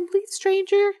about a complete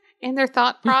stranger and their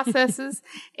thought processes?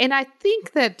 And I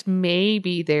think that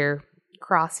maybe they're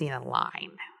crossing a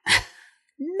line.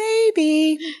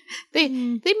 Maybe. They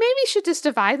maybe should just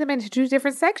divide them into two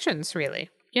different sections, really.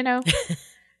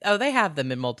 Oh, they have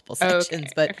them in multiple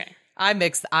sections, but I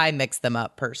mixed them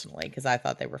up personally because I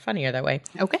thought they were funnier that way.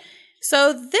 Okay.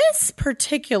 So this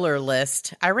particular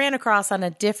list I ran across on a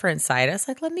different site. I was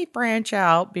like, let me branch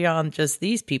out beyond just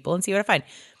these people and see what I find.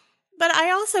 But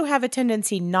I also have a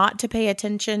tendency not to pay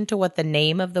attention to what the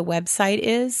name of the website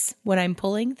is when I'm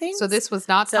pulling things. So this was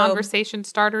not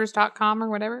conversationstarters.com or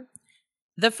whatever?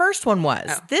 The first one was.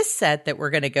 Oh. This set that we're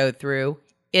going to go through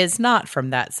is not from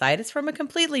that site. It's from a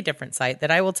completely different site that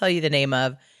I will tell you the name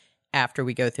of after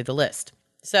we go through the list.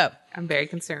 So I'm very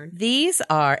concerned. These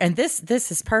are, and this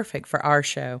is perfect for our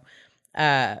show.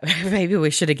 Maybe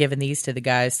we should have given these to the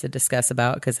guys to discuss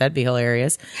about because that'd be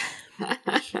hilarious.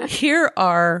 Here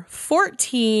are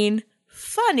 14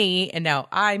 funny, and now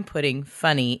I'm putting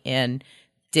funny in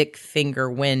dick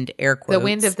finger wind air quotes. The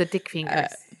wind of the dick fingers.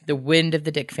 The wind of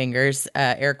the dick fingers,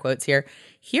 air quotes here.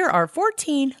 Here are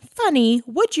 14 funny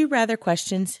would you rather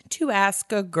questions to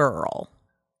ask a girl.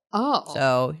 Oh.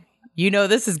 So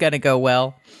this is going to go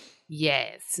well.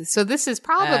 Yes. So this is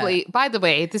probably, by the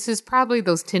way, this is probably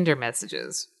those Tinder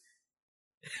messages.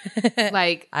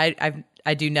 Like I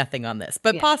do nothing on this,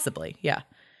 but possibly, yeah.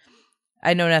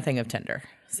 I know nothing of Tinder,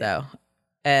 so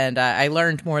and I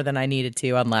learned more than I needed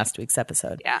to on last week's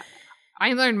episode. Yeah,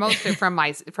 I learned most of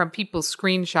it from people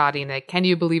screenshotting it. Can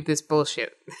you believe this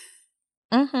bullshit?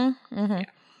 Yeah.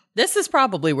 This is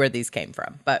probably where these came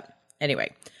from, but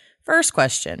anyway, first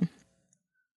question.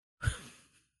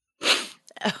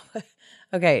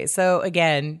 Okay, so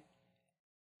again,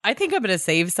 I think I'm going to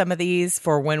save some of these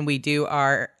for when we do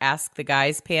our Ask the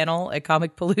Guys panel at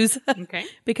Comic Palooza. Okay.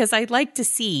 Because I'd like to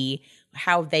see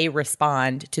how they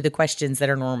respond to the questions that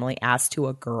are normally asked to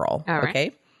a girl. All right.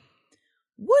 Okay.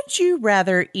 Would you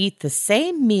rather eat the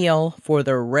same meal for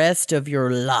the rest of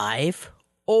your life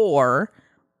or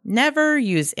never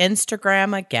use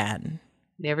Instagram again?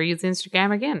 Never use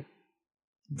Instagram again.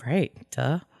 Right.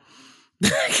 Duh.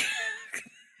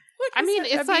 I mean,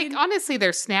 honestly,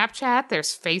 there's Snapchat,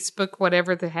 there's Facebook,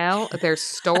 whatever the hell, there's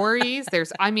stories,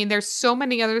 there's so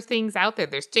many other things out there.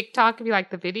 There's TikTok if you like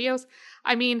the videos.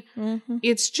 I mean,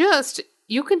 it's just,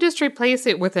 you can just replace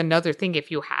it with another thing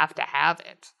if you have to have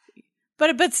it.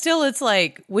 But still, it's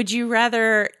like, would you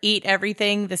rather eat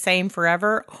everything the same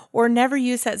forever or never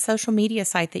use that social media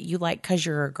site that you like because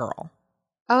you're a girl?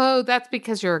 Oh, that's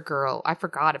because you're a girl. I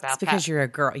forgot about that. It's because you're a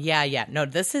girl. Yeah. No,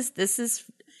 this is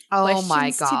oh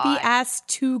my God. To be asked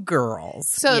to girls.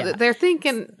 So they're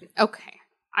thinking, okay,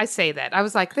 I say that. I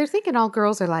was like, they're thinking all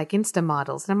girls are like Insta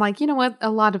models. And I'm like, you know what? A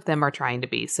lot of them are trying to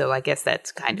be. So I guess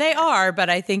that's kind of. They are, but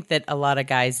I think that a lot of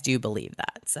guys do believe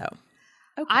that. So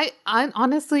okay. I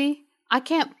honestly, I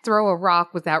can't throw a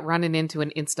rock without running into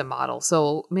an Insta model.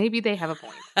 So maybe they have a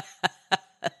point.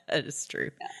 That is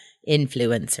true. Yeah.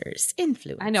 Influencers.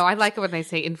 I know. I like it when they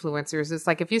say influencers. It's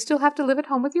like if you still have to live at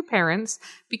home with your parents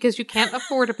because you can't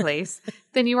afford a place,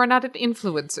 then you are not an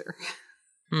influencer.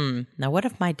 Now, what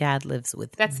if my dad lives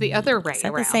with That's the other way Is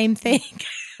that around. the same thing?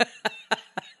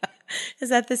 Is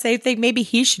that the same thing? Maybe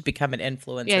he should become an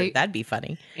influencer. Yeah, that'd be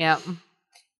funny. Yeah.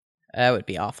 That would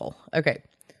be awful. Okay.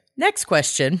 Next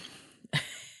question.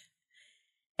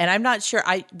 And I'm not sure.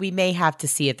 We may have to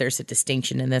see if there's a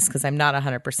distinction in this because I'm not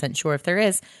 100% sure if there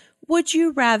is. Would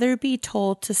you rather be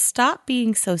told to stop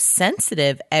being so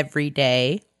sensitive every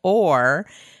day or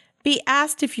be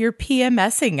asked if you're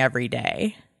PMSing every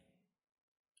day?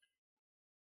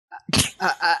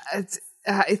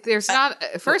 There's not.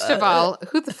 First of all,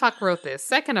 who the fuck wrote this?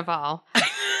 Second of all,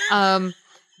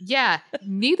 yeah,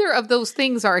 neither of those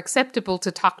things are acceptable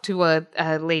to talk to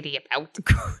a lady about.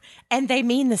 And they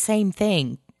mean the same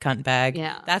thing, cunt bag.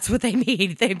 Yeah. That's what they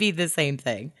mean. They mean the same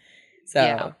thing. So,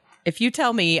 yeah. If you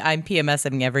tell me I'm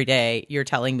PMSing every day, you're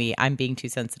telling me I'm being too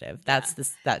sensitive. That's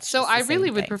So I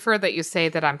really would thing. prefer that you say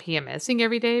that I'm PMSing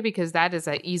every day, because that is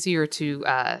a easier to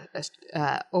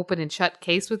open and shut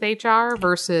case with HR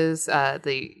versus you're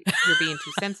being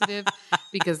too sensitive,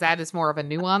 because that is more of a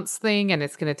nuance thing, and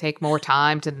it's going to take more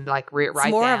time to like write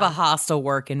It's more down. of a hostile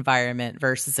work environment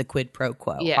versus a quid pro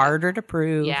quo. Yeah. Harder to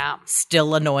prove. Yeah.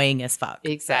 Still annoying as fuck.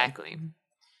 Exactly.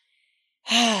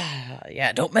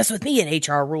 Yeah, don't mess with me in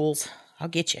HR rules. I'll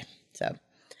get you. So,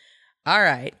 all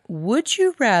right. Would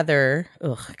you rather,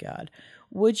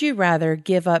 would you rather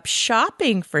give up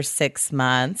shopping for 6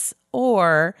 months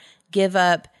or give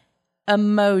up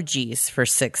emojis for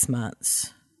 6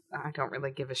 months? I don't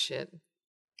really give a shit.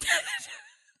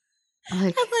 I'm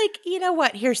like, you know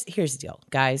what? Here's the deal.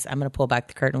 Guys, I'm going to pull back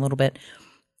the curtain a little bit.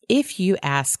 If you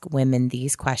ask women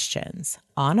these questions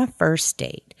on a first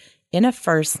date, in a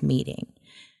first meeting,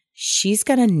 she's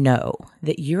going to know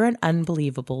that you're an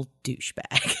unbelievable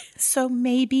douchebag. So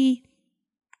maybe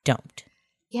don't.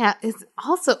 Yeah, it's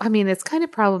also, I mean, it's kind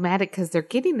of problematic because they're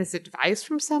getting this advice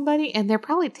from somebody and they're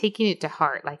probably taking it to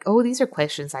heart. Like, oh, these are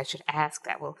questions I should ask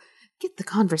that will get the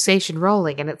conversation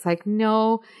rolling. And it's like,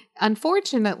 no,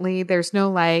 unfortunately, there's no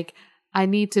like, I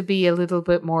need to be a little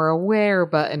bit more aware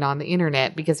button on the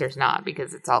internet, because there's not,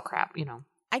 because it's all crap, you know.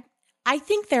 I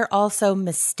think they're also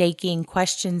mistaking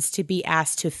questions to be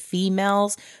asked to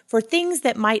females for things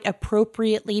that might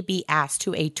appropriately be asked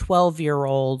to a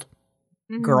 12-year-old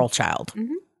girl child.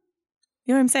 Mm-hmm. You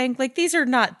know what I'm saying? Like, these are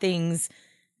not things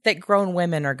that grown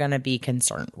women are going to be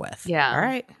concerned with. Yeah. All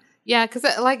right. Yeah, because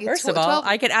like first of all,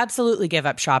 I could absolutely give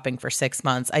up shopping for 6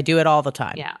 months. I do it all the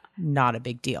time. Yeah. Not a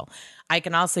big deal. I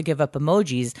can also give up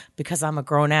emojis because I'm a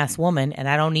grown-ass woman and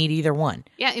I don't need either one.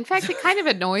 Yeah, in fact, it kind of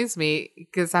annoys me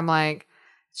because I'm like,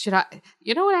 should I,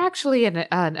 you know what, actually an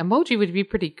emoji would be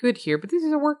pretty good here, but this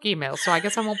is a work email, so I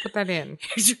guess I won't put that in.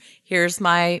 Here's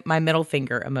my middle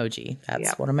finger emoji.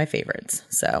 That's one of my favorites.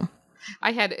 So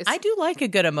I do like a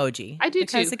good emoji. I do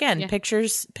because, too. Again,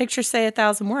 pictures say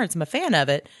 1,000 words. I'm a fan of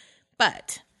it,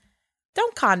 but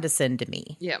don't condescend to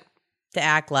me. Yeah. To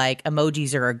act like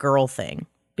emojis are a girl thing,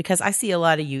 because I see a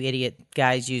lot of you idiot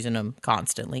guys using them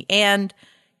constantly and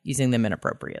using them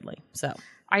inappropriately. So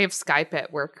I have Skype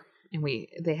at work, and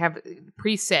they have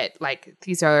preset, like,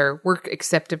 these are work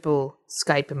acceptable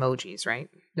Skype emojis, right?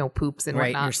 No poops and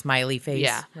whatnot. Your smiley face.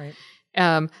 Yeah.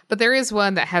 Right. But there is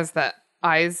one that has the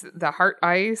eyes, the heart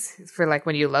eyes, for like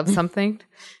when you love something.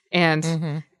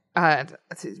 And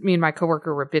me and my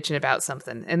coworker were bitching about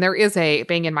something, and there is a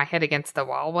banging my head against the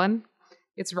wall one.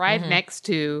 It's right next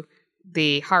to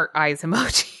the heart eyes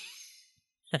emoji.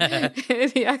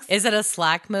 Is it a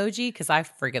Slack emoji? Because I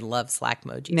freaking love Slack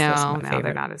emojis. No,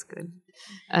 they're not as good.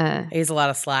 I use a lot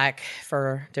of Slack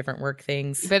for different work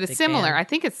things. But it's similar. I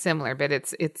think it's similar, but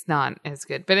it's not as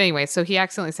good. But anyway, so he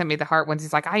accidentally sent me the heart ones.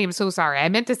 He's like, I am so sorry. I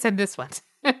meant to send this one.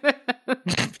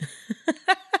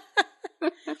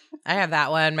 I have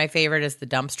that one. My favorite is the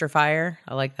dumpster fire.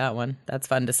 I like that one. That's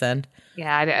fun to send.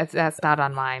 Yeah, that's not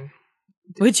on mine.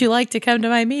 Would you like to come to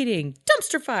my meeting?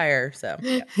 Dumpster fire. So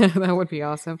yeah. That would be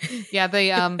awesome. Yeah,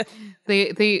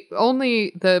 the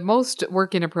most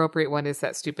work inappropriate one is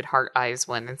that stupid heart eyes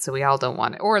one, and so we all don't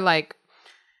want it. Or like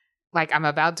I'm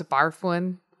about to barf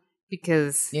one,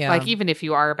 because like even if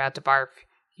you are about to barf,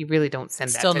 you really don't send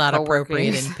that. Still to not coworkers.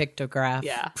 appropriate in pictograph.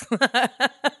 Yeah.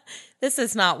 This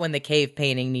is not when the cave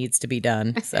painting needs to be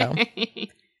done. So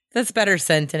that's better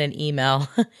sent in an email.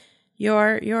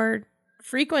 Your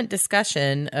frequent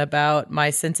discussion about my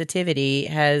sensitivity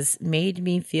has made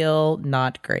me feel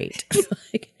not great.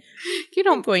 Like,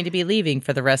 I'm going to be leaving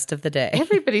for the rest of the day.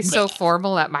 Everybody's so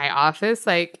formal at my office.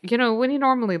 Like, you know, when you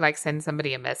normally like send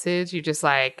somebody a message, you just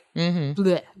like,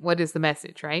 bleh, what is the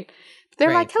message, right?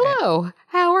 They're like, hello,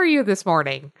 how are you this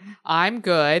morning? I'm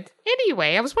good.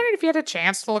 Anyway, I was wondering if you had a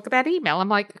chance to look at that email. I'm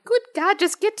like, good God,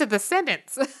 just get to the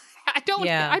sentence. I don't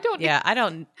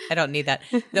need that.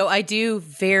 Though I do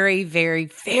very, very,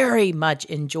 very much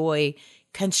enjoy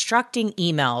constructing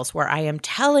emails where I am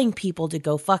telling people to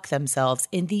go fuck themselves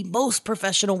in the most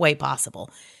professional way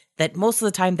possible. That most of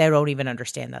the time they don't even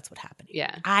understand that's what's happening.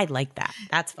 Yeah. I like that.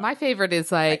 That's fun. My favorite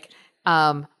is like,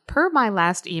 per my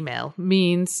last email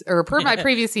means, or per my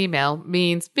previous email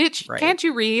means, bitch, can't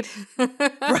you read?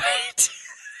 Right.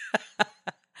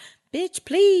 Bitch,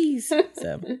 please.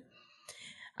 So.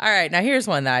 All right, now here's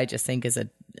one that I just think is a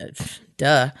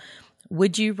duh.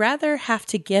 Would you rather have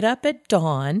to get up at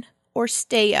dawn or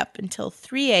stay up until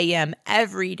 3 a.m.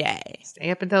 every day? Stay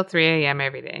up until 3 a.m.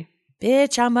 every day.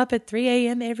 Bitch, I'm up at 3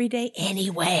 a.m. every day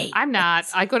anyway. I'm not.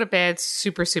 I go to bed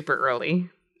super, super early.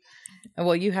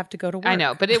 Well, you have to go to work. I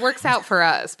know, but it works out for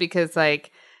us because,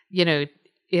 like,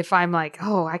 if I'm like,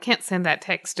 oh, I can't send that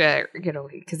text,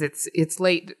 because it's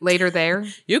later there.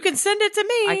 You can send it to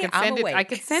me. I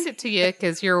can send it to you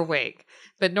because you're awake.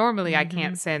 But normally I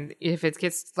can't send, if it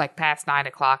gets like past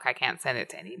 9:00, I can't send it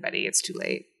to anybody. It's too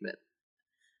late. But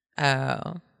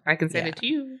I can send it to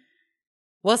you.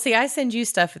 Well, see, I send you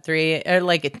stuff at 3 or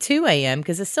like at 2 a.m.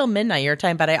 because it's still midnight your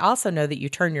time. But I also know that you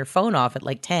turn your phone off at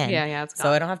like 10. Yeah.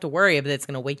 So I don't have to worry that it's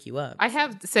going to wake you up. I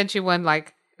have sent you one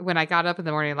like when I got up in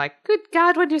the morning, like, good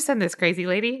God, when did you send this, crazy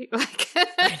lady? Like,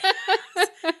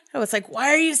 I was like, why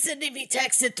are you sending me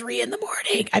texts at 3 a.m?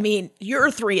 I mean,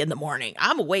 you're 3 a.m.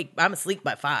 I'm awake. I'm asleep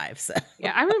by 5. So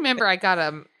yeah, I remember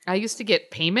I used to get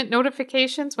payment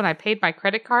notifications when I paid my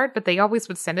credit card, but they always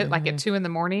would send it like at 2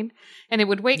 a.m, and it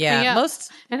would wake me up.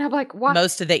 And I'm like, what?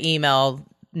 Most of the email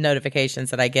notifications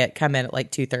that I get come in at like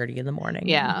 2:30 in the morning.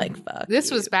 Yeah, like fuck.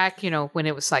 This was back, when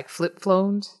it was like flip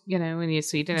phones, so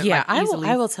you didn't. Yeah, like, easily...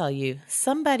 I will tell you.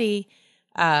 Somebody,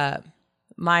 my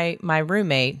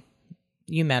roommate,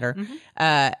 you met her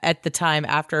at the time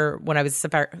after when I was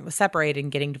separated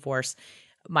and getting divorced.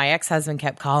 My ex-husband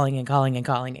kept calling and calling and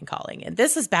calling and calling. And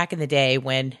this is back in the day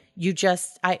when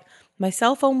my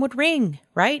cell phone would ring,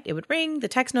 right? It would ring, the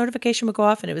text notification would go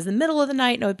off, and it was the middle of the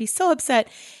night, and I would be so upset.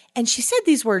 And she said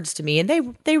these words to me, and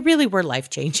they really were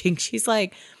life-changing. She's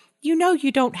like, you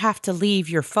don't have to leave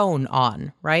your phone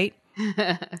on, right?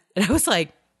 And I was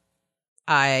like,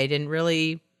 I didn't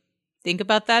really think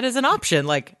about that as an option.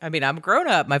 Like, I mean, I'm a grown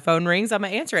up. My phone rings, I'm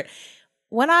going to answer it.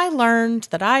 When I learned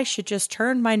that I should just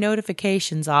turn my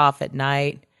notifications off at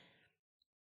night,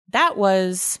 that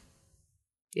was,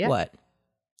 what,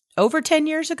 over 10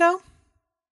 years ago?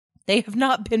 They have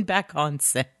not been back on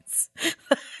since.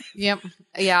 Yep.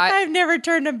 Yeah. I've never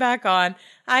turned them back on.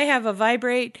 I have a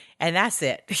vibrate, and that's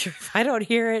it. If I don't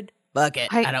hear it, fuck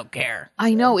it. I don't care.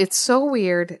 I know. It's so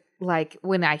weird. Like,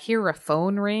 when I hear a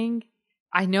phone ring,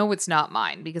 I know it's not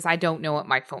mine because I don't know what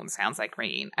my phone sounds like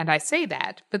ringing. And I say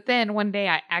that. But then one day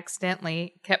I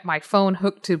accidentally kept my phone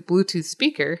hooked to Bluetooth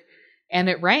speaker and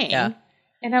it rang. Yeah.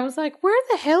 And I was like, where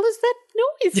the hell is that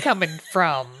noise coming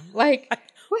from? Like,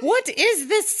 what is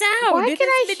this sound? Why can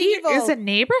I hear? Does a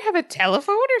neighbor have a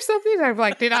telephone or something? I'm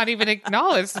like, did not even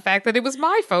acknowledge the fact that it was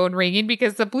my phone ringing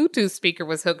because the Bluetooth speaker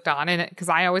was hooked on and because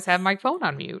I always have my phone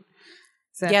on mute.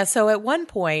 So at one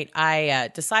point,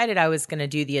 I decided I was going to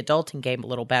do the adulting game a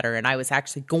little better, and I was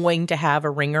actually going to have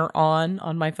a ringer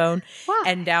on my phone. Wow.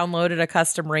 And downloaded a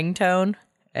custom ringtone,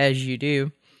 as you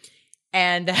do.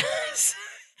 And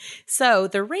so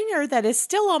the ringer that is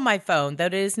still on my phone,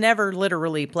 that is never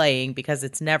literally playing because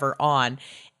it's never on,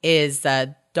 is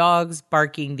dogs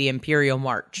barking the Imperial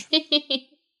March.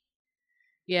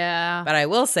 Yeah. But I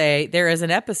will say there is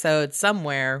an episode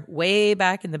somewhere way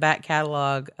back in the back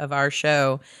catalog of our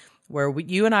show where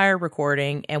you and I are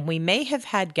recording, and we may have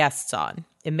had guests on.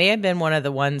 It may have been one of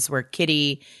the ones where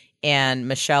Kitty and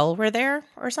Michelle were there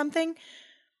or something.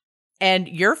 And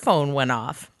your phone went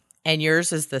off, and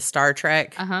yours is the Star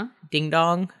Trek ding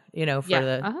dong, for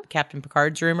the Captain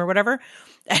Picard's room or whatever.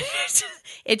 And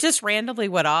it just randomly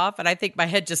went off, and I think my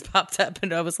head just popped up,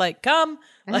 and I was like, come.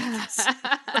 Like this.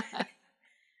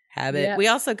 Habit. Yeah. We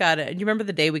also got it. You remember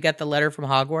the day we got the letter from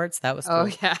Hogwarts? That was cool. Oh,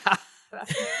 yeah.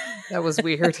 That was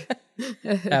weird.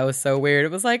 That was so weird.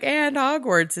 It was like, and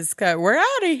Hogwarts is cut. We're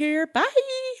out of here. Bye.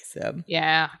 So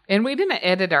yeah. And we didn't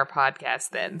edit our podcast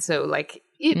then. So like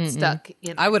it stuck.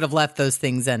 I would have left those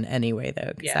things in anyway,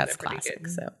 though, because that's classic.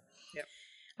 So.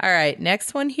 All right,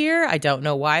 next one here. I don't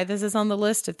know why this is on the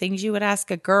list of things you would ask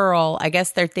a girl. I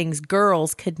guess they're things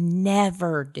girls could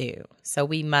never do. So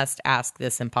we must ask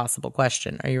this impossible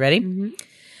question. Are you ready? Mm-hmm.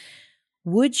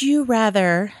 Would you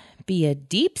rather be a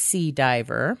deep sea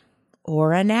diver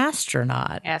or an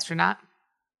astronaut? Astronaut.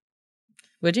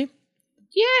 Would you?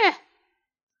 Yeah.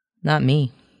 Not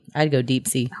me. I'd go deep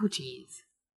sea. Oh, geez.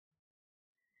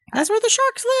 That's where the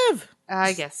sharks live.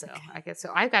 I guess so.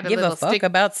 I got a Give little a fuck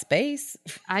about space.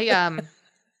 I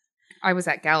was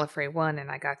at Gallifrey 1 and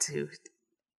I got to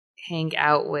hang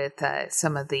out with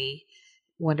some of the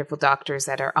wonderful doctors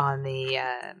that are on the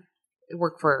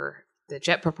work for the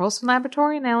Jet Propulsion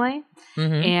Laboratory in LA.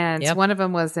 Mm-hmm. And one of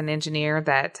them was an engineer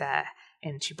that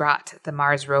and she brought the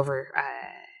Mars rover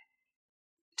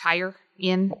tire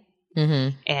in,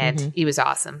 and he was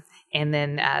awesome. And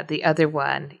then the other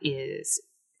one is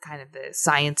kind of the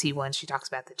sciencey one. She talks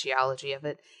about the geology of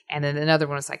it. And then another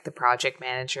one was like the project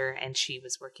manager, and she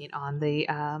was working on the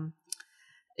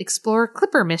Explorer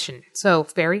Clipper mission. So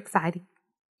very exciting.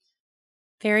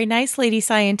 Very nice, lady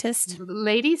scientist.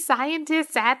 Lady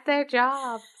scientists at their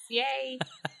jobs. Yay.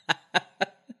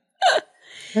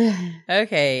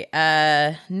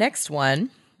 Okay. Next one.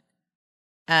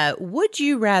 Would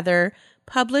you rather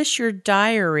publish your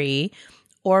diary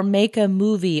or make a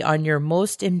movie on your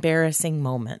most embarrassing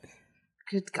moment?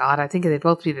 Good God, I think they'd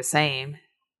both be the same.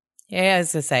 Yeah, I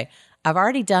was going to say, I've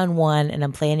already done one and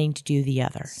I'm planning to do the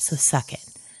other, so suck it.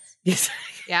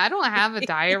 Yeah, I don't have a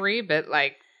diary, but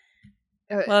like...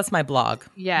 well, that's my blog.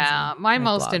 Yeah, my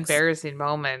most blogs. embarrassing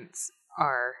moments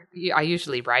are... I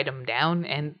usually write them down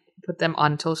and put them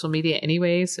on social media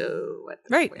anyway, so...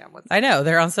 Right. I know.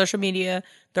 They're on social media.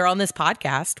 They're on this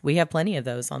podcast. We have plenty of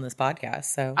those on this podcast,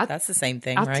 so that's the same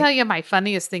thing, I'll right? tell you my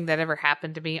funniest thing that ever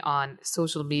happened to me on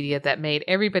social media that made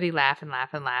everybody laugh and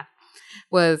laugh and laugh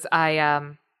was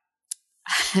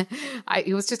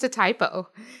it was just a typo.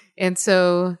 And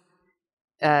so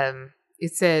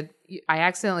it said, I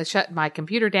accidentally shut my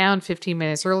computer down 15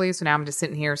 minutes early, so now I'm just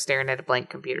sitting here staring at a blank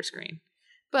computer screen.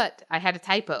 But I had a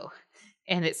typo,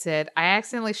 and it said, I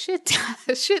accidentally shit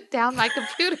down my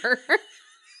computer.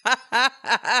 And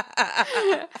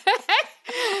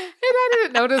I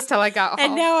didn't notice till I got home.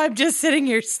 And now I'm just sitting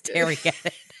here staring at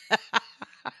it.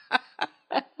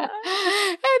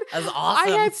 That's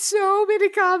awesome. I had so many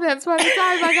comments by the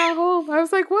time I got home. I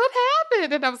was like, what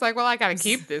happened? And I was like, well, I got to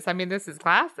keep this. I mean, this is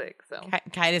classic. So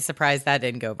kind of surprised that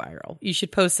didn't go viral. You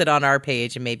should post it on our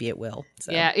page and maybe it will.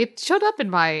 So. Yeah, it showed up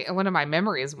in one of my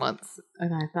memories once.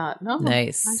 And I thought, no,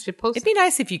 nice. I should post It'd be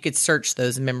nice if you could search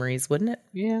those memories, wouldn't it?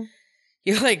 Yeah.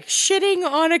 You're like, shitting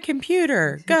on a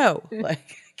computer. Go.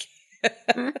 Like,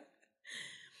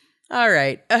 all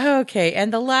right. Okay.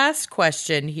 And the last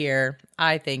question here,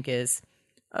 I think, is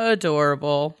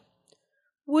adorable.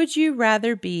 Would you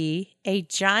rather be a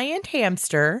giant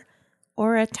hamster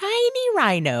or a tiny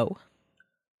rhino?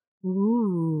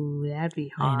 Ooh, that'd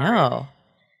be hard. I know.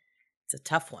 It's a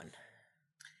tough one.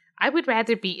 I would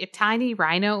rather be a tiny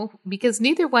rhino because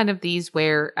neither one of these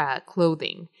wear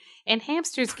clothing. And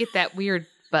hamsters get that weird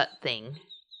butt thing.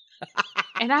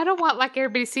 And I don't want like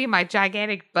everybody to see my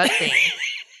gigantic butt thing.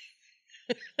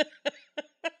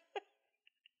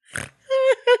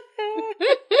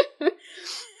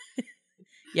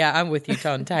 Yeah, I'm with you,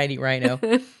 tiny rhino.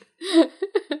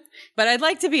 But I'd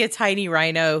like to be a tiny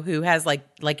rhino who has like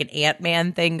an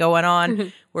Ant-Man thing going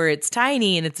on where it's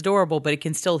tiny and it's adorable, but it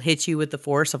can still hit you with the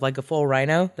force of like a full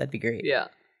rhino. That'd be great. Yeah,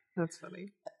 that's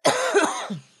funny.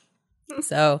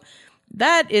 So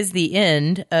that is the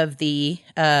end of the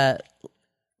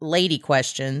lady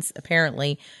questions,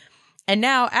 apparently. And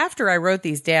now after I wrote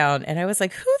these down and I was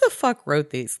like, who the fuck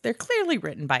wrote these? They're clearly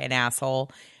written by an asshole.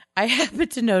 I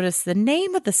happened to notice the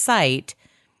name of the site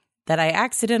that I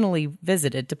accidentally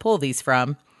visited to pull these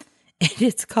from. And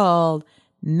it's called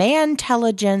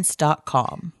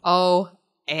mantelligence.com.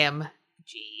 OMG.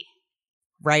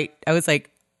 Right? I was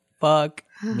like, fuck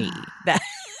me. Fuck.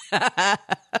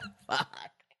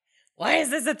 Why is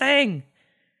this a thing?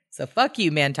 So fuck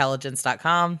you,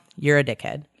 mantelligence.com. You're a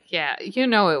dickhead. Yeah, you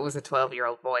know it was a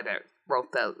 12-year-old boy that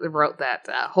wrote that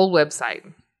whole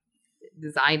website,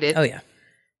 designed it. Oh, yeah.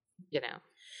 You know.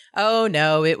 Oh,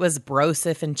 no, it was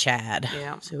Broseph and Chad.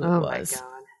 Yeah. So it My was. God.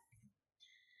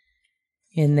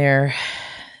 In their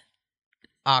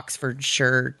Oxford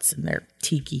shirts and their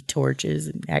tiki torches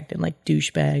and acting like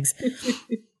douchebags.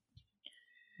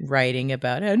 Writing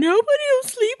about how nobody will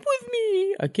sleep with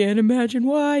me. I can't imagine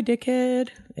why, dickhead.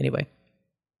 Anyway.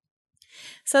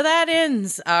 So that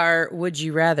ends our Would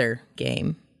You Rather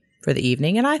game for the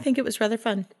evening, and I think it was rather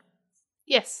fun.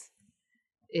 Yes.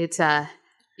 It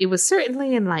was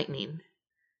certainly enlightening.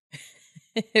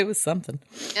 It was something.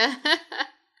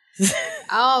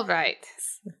 All right.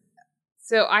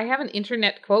 So I have an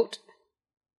internet quote.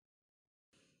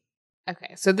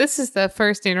 Okay, so this is the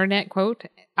first internet quote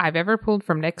I've ever pulled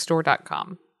from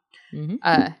nextdoor.com.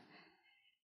 Mm-hmm.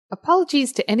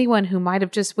 Apologies to anyone who might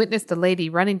have just witnessed a lady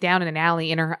running down an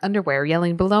alley in her underwear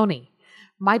yelling baloney.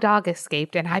 My dog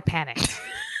escaped and I panicked.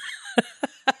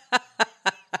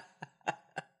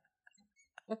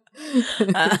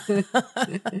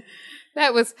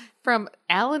 That was from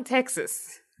Allen,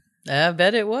 Texas. I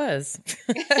bet it was.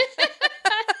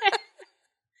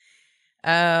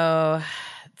 Oh,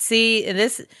 see,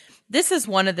 this is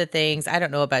one of the things, I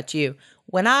don't know about you.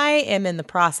 When I am in the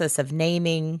process of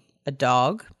naming a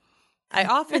dog, I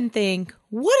often think,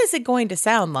 what is it going to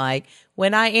sound like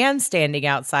when I am standing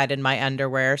outside in my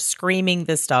underwear screaming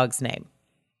this dog's name?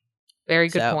 Very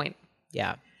good point.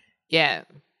 Yeah. Yeah.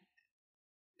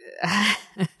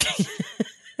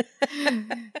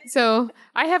 So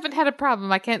I haven't had a problem.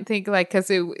 I can't think because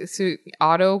it's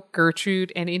Otto,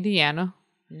 Gertrude, and Indiana.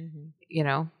 Mm-hmm. You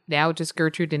know, now just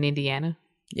Gertrude and Indiana.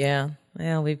 Yeah.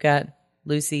 Well, we've got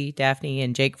Lucy, Daphne,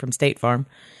 and Jake from State Farm.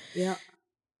 Yeah.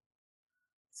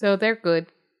 So they're good.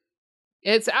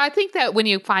 I think that when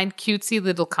you find cutesy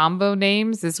little combo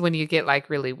names is when you get like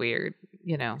really weird,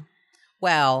 you know.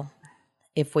 Well,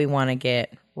 if we want to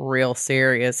get real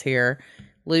serious here,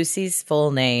 Lucy's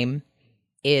full name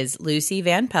is Lucy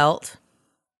Van Pelt,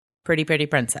 Pretty Pretty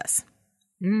Princess.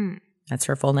 That's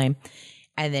her full name.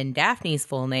 And then Daphne's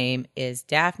full name is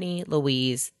Daphne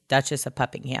Louise, Duchess of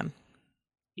Puppingham.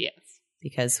 Yes.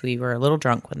 Because we were a little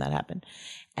drunk when that happened.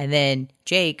 And then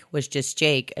Jake was just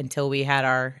Jake until we had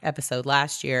our episode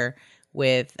last year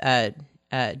with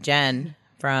Jen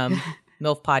from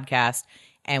MILF Podcast.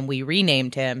 And we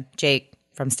renamed him Jake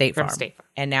from State Farm.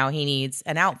 And now he needs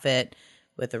an outfit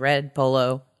with a red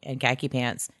polo and khaki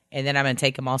pants. And then I'm going to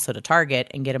take him also to Target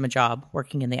and get him a job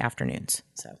working in the afternoons.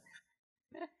 So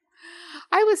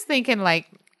I was thinking like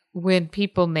when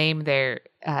people name their,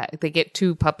 they get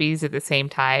 2 puppies at the same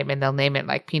time and they'll name it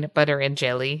like Peanut Butter and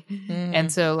Jelly. Mm-hmm.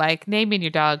 And so like naming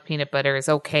your dog Peanut Butter is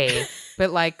okay.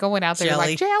 But like going out there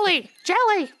like Jelly,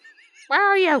 where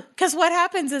are you? Because what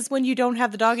happens is when you don't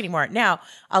have the dog anymore. Now,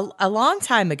 a long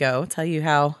time ago, I'll tell you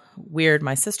how weird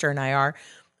my sister and I are,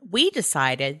 we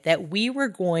decided that we were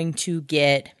going to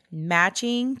get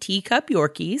matching teacup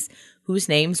Yorkies whose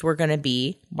names were going to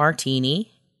be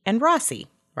Martini and Rossi,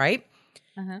 right?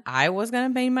 Uh-huh. I was going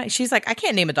to name she's like, I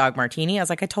can't name a dog Martini. I was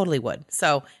like, I totally would.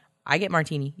 So I get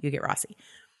Martini, you get Rossi.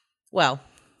 Well,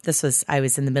 I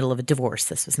was in the middle of a divorce.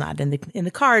 This was not in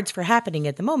the cards for happening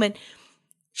at the moment.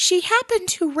 She happened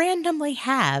to randomly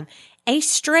have a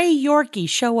stray Yorkie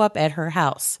show up at her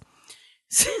house.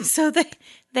 So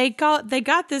they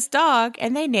got this dog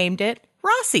and they named it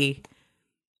Rossi.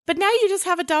 But now you just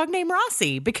have a dog named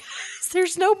Rossi because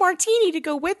there's no Martini to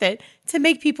go with it to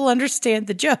make people understand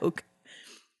the joke.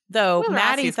 Though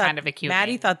Maddie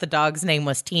thought the dog's name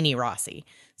was Teeny Rossi.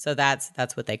 So that's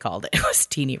what they called it. It was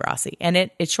Teeny Rossi. And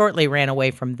it shortly ran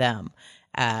away from them.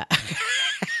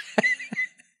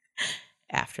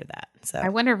 After that. So I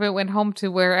wonder if it went home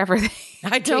to wherever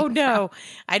I don't know.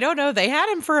 They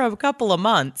had him for a couple of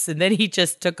months and then he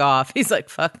just took off. He's like,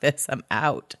 fuck this, I'm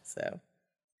out. So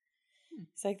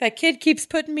it's like, that kid keeps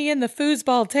putting me in the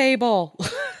foosball table.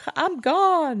 I'm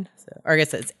gone. So, or I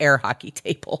guess it's air hockey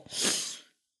table.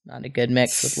 Not a good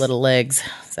mix with little legs.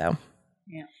 So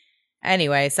yeah.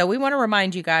 Anyway, so we want to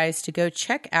remind you guys to go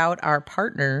check out our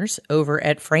partners over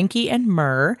at Frankie and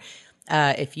Murr.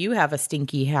 If you have a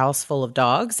stinky house full of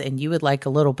dogs and you would like a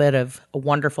little bit of a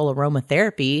wonderful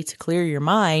aromatherapy to clear your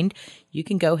mind, you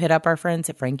can go hit up our friends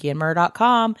at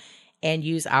frankieandmurr.com and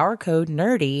use our code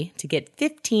NERDY to get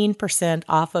 15%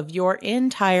 off of your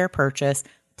entire purchase,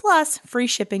 plus free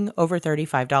shipping over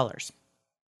 $35.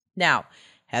 Now,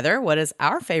 Heather, what is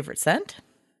our favorite scent?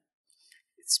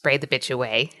 Spray the bitch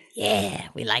away. Yeah,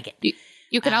 we like it.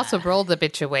 You can also roll the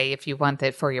bitch away if you want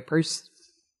it for your purse.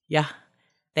 Yeah.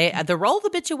 The roll the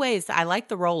bitch aways, I like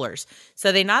the rollers.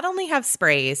 So they not only have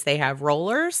sprays, they have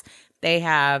rollers, they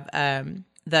have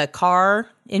the car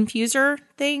infuser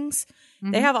things.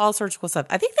 Mm-hmm. They have all sorts of cool stuff.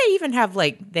 I think they even have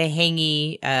like the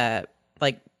hangy,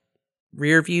 like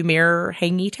rear view mirror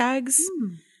hangy tags,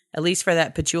 at least for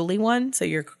that patchouli one. So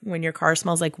when your car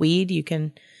smells like weed, you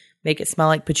can make it smell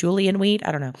like patchouli and weed.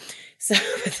 I don't know. So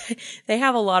they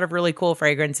have a lot of really cool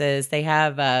fragrances. They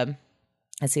have,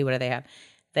 let's see, what do they have?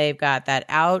 They've got that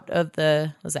out of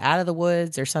the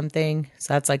woods or something.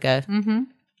 So that's like a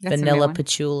vanilla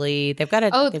patchouli. They've got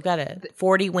a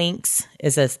 40 Winks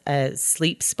is a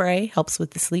sleep spray, helps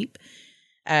with the sleep.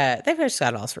 They've just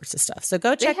got all sorts of stuff. So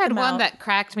go check them out. They had one that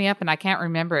cracked me up and I can't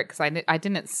remember it because I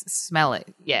didn't smell it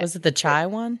yet. Was it the chai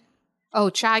one? Oh,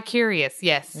 Chai Curious.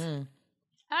 Yes.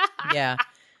 Yeah.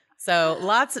 So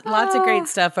lots of great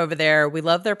stuff over there. We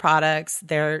love their products.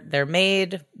 They're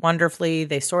made wonderfully.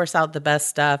 They source out the best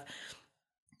stuff.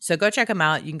 So go check them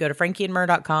out. You can go to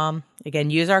frankieandmurr.com. Again,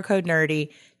 use our code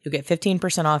NERDY. You'll get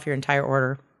 15% off your entire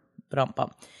order.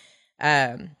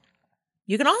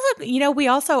 You can also, we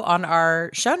also on our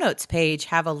show notes page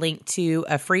have a link to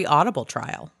a free Audible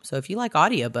trial. So if you like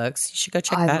audiobooks, you should go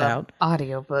check that out.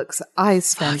 Audiobooks. I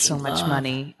spend so much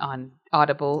money on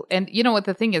Audible. And you know what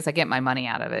the thing is, I get my money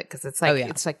out of it because it's like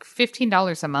it's like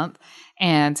 $15 a month.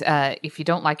 And if you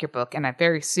don't like your book, and I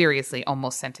very seriously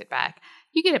almost sent it back,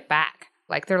 you get it back.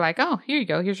 Like they're like, oh, here you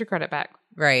go. Here's your credit back.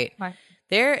 Right.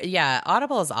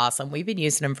 Audible is awesome. We've been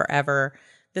using them forever.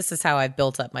 This is how I've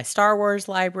built up my Star Wars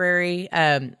library.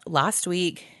 Last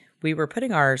week, we were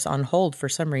putting ours on hold for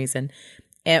some reason.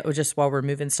 It was just while we're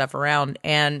moving stuff around.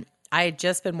 And I had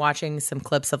just been watching some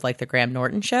clips of like the Graham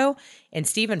Norton show. And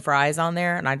Stephen Fry's on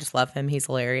there. And I just love him. He's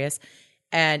hilarious.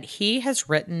 And he has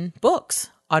written books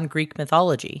on Greek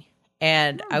mythology.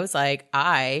 And I was like,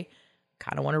 I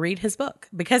kind of want to read his book,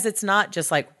 because it's not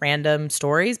just like random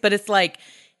stories, but it's like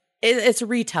it's a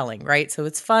retelling, right? So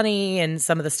it's funny and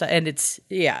some of the stuff, and it's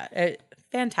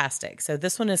fantastic. So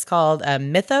this one is called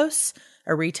Mythos,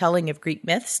 a retelling of Greek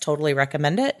myths. Totally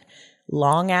recommend it.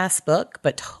 Long ass book,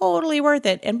 but totally worth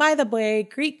it. And by the way,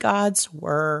 Greek gods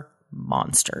were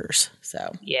monsters.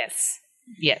 So yes.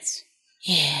 yeah.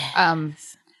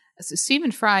 So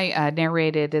Stephen Fry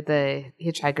narrated the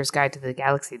Hitchhiker's Guide to the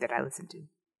Galaxy that I listened to.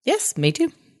 Yes, me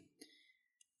too.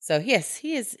 So yes,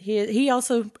 he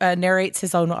also narrates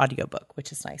his own audiobook,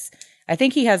 which is nice. I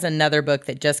think he has another book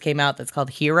that just came out that's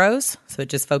called Heroes. So it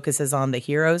just focuses on the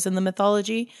heroes in the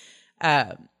mythology.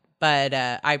 But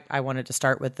I wanted to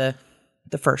start with the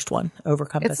first one,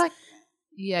 Overcompass. It's like,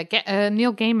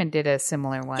 Neil Gaiman did a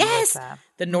similar one. Yes, with,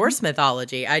 the Norse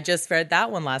mythology. I just read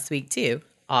that one last week too.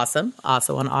 Awesome.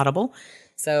 Also on Audible.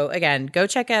 So again, go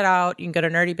check it out. You can go to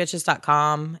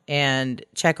nerdybitches.com and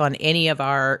check on any of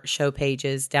our show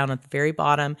pages. Down at the very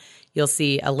bottom, you'll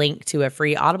see a link to a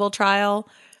free Audible trial.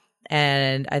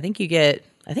 And I think you get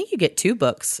 2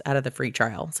 books out of the free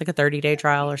trial. It's like a 30-day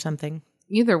trial or something.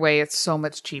 Either way, it's so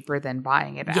much cheaper than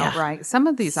buying it outright. Some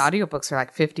of these audiobooks are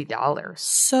like $50.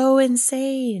 So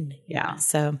insane. Yeah.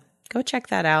 So go check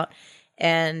that out.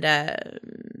 And I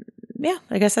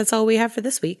guess that's all we have for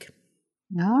this week.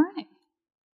 All right.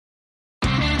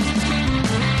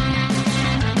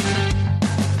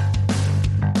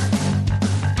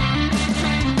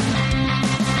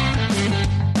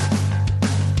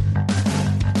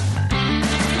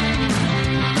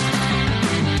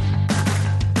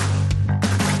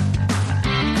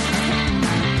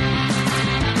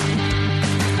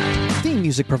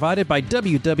 Music provided by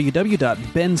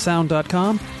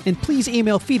www.bensound.com, and please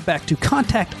email feedback to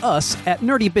contact us at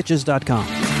nerdybitches.com.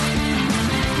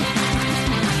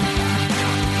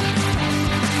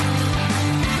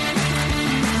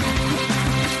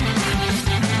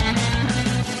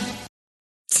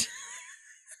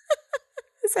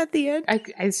 Is that the end? I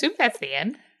assume that's the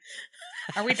end.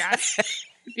 Are we done?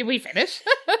 Did we finish?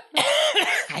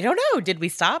 I don't know. Did we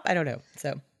stop? I don't know.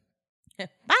 So,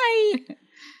 bye.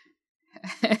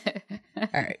 All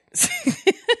right.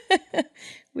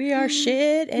 We are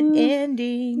shit at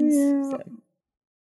endings. So.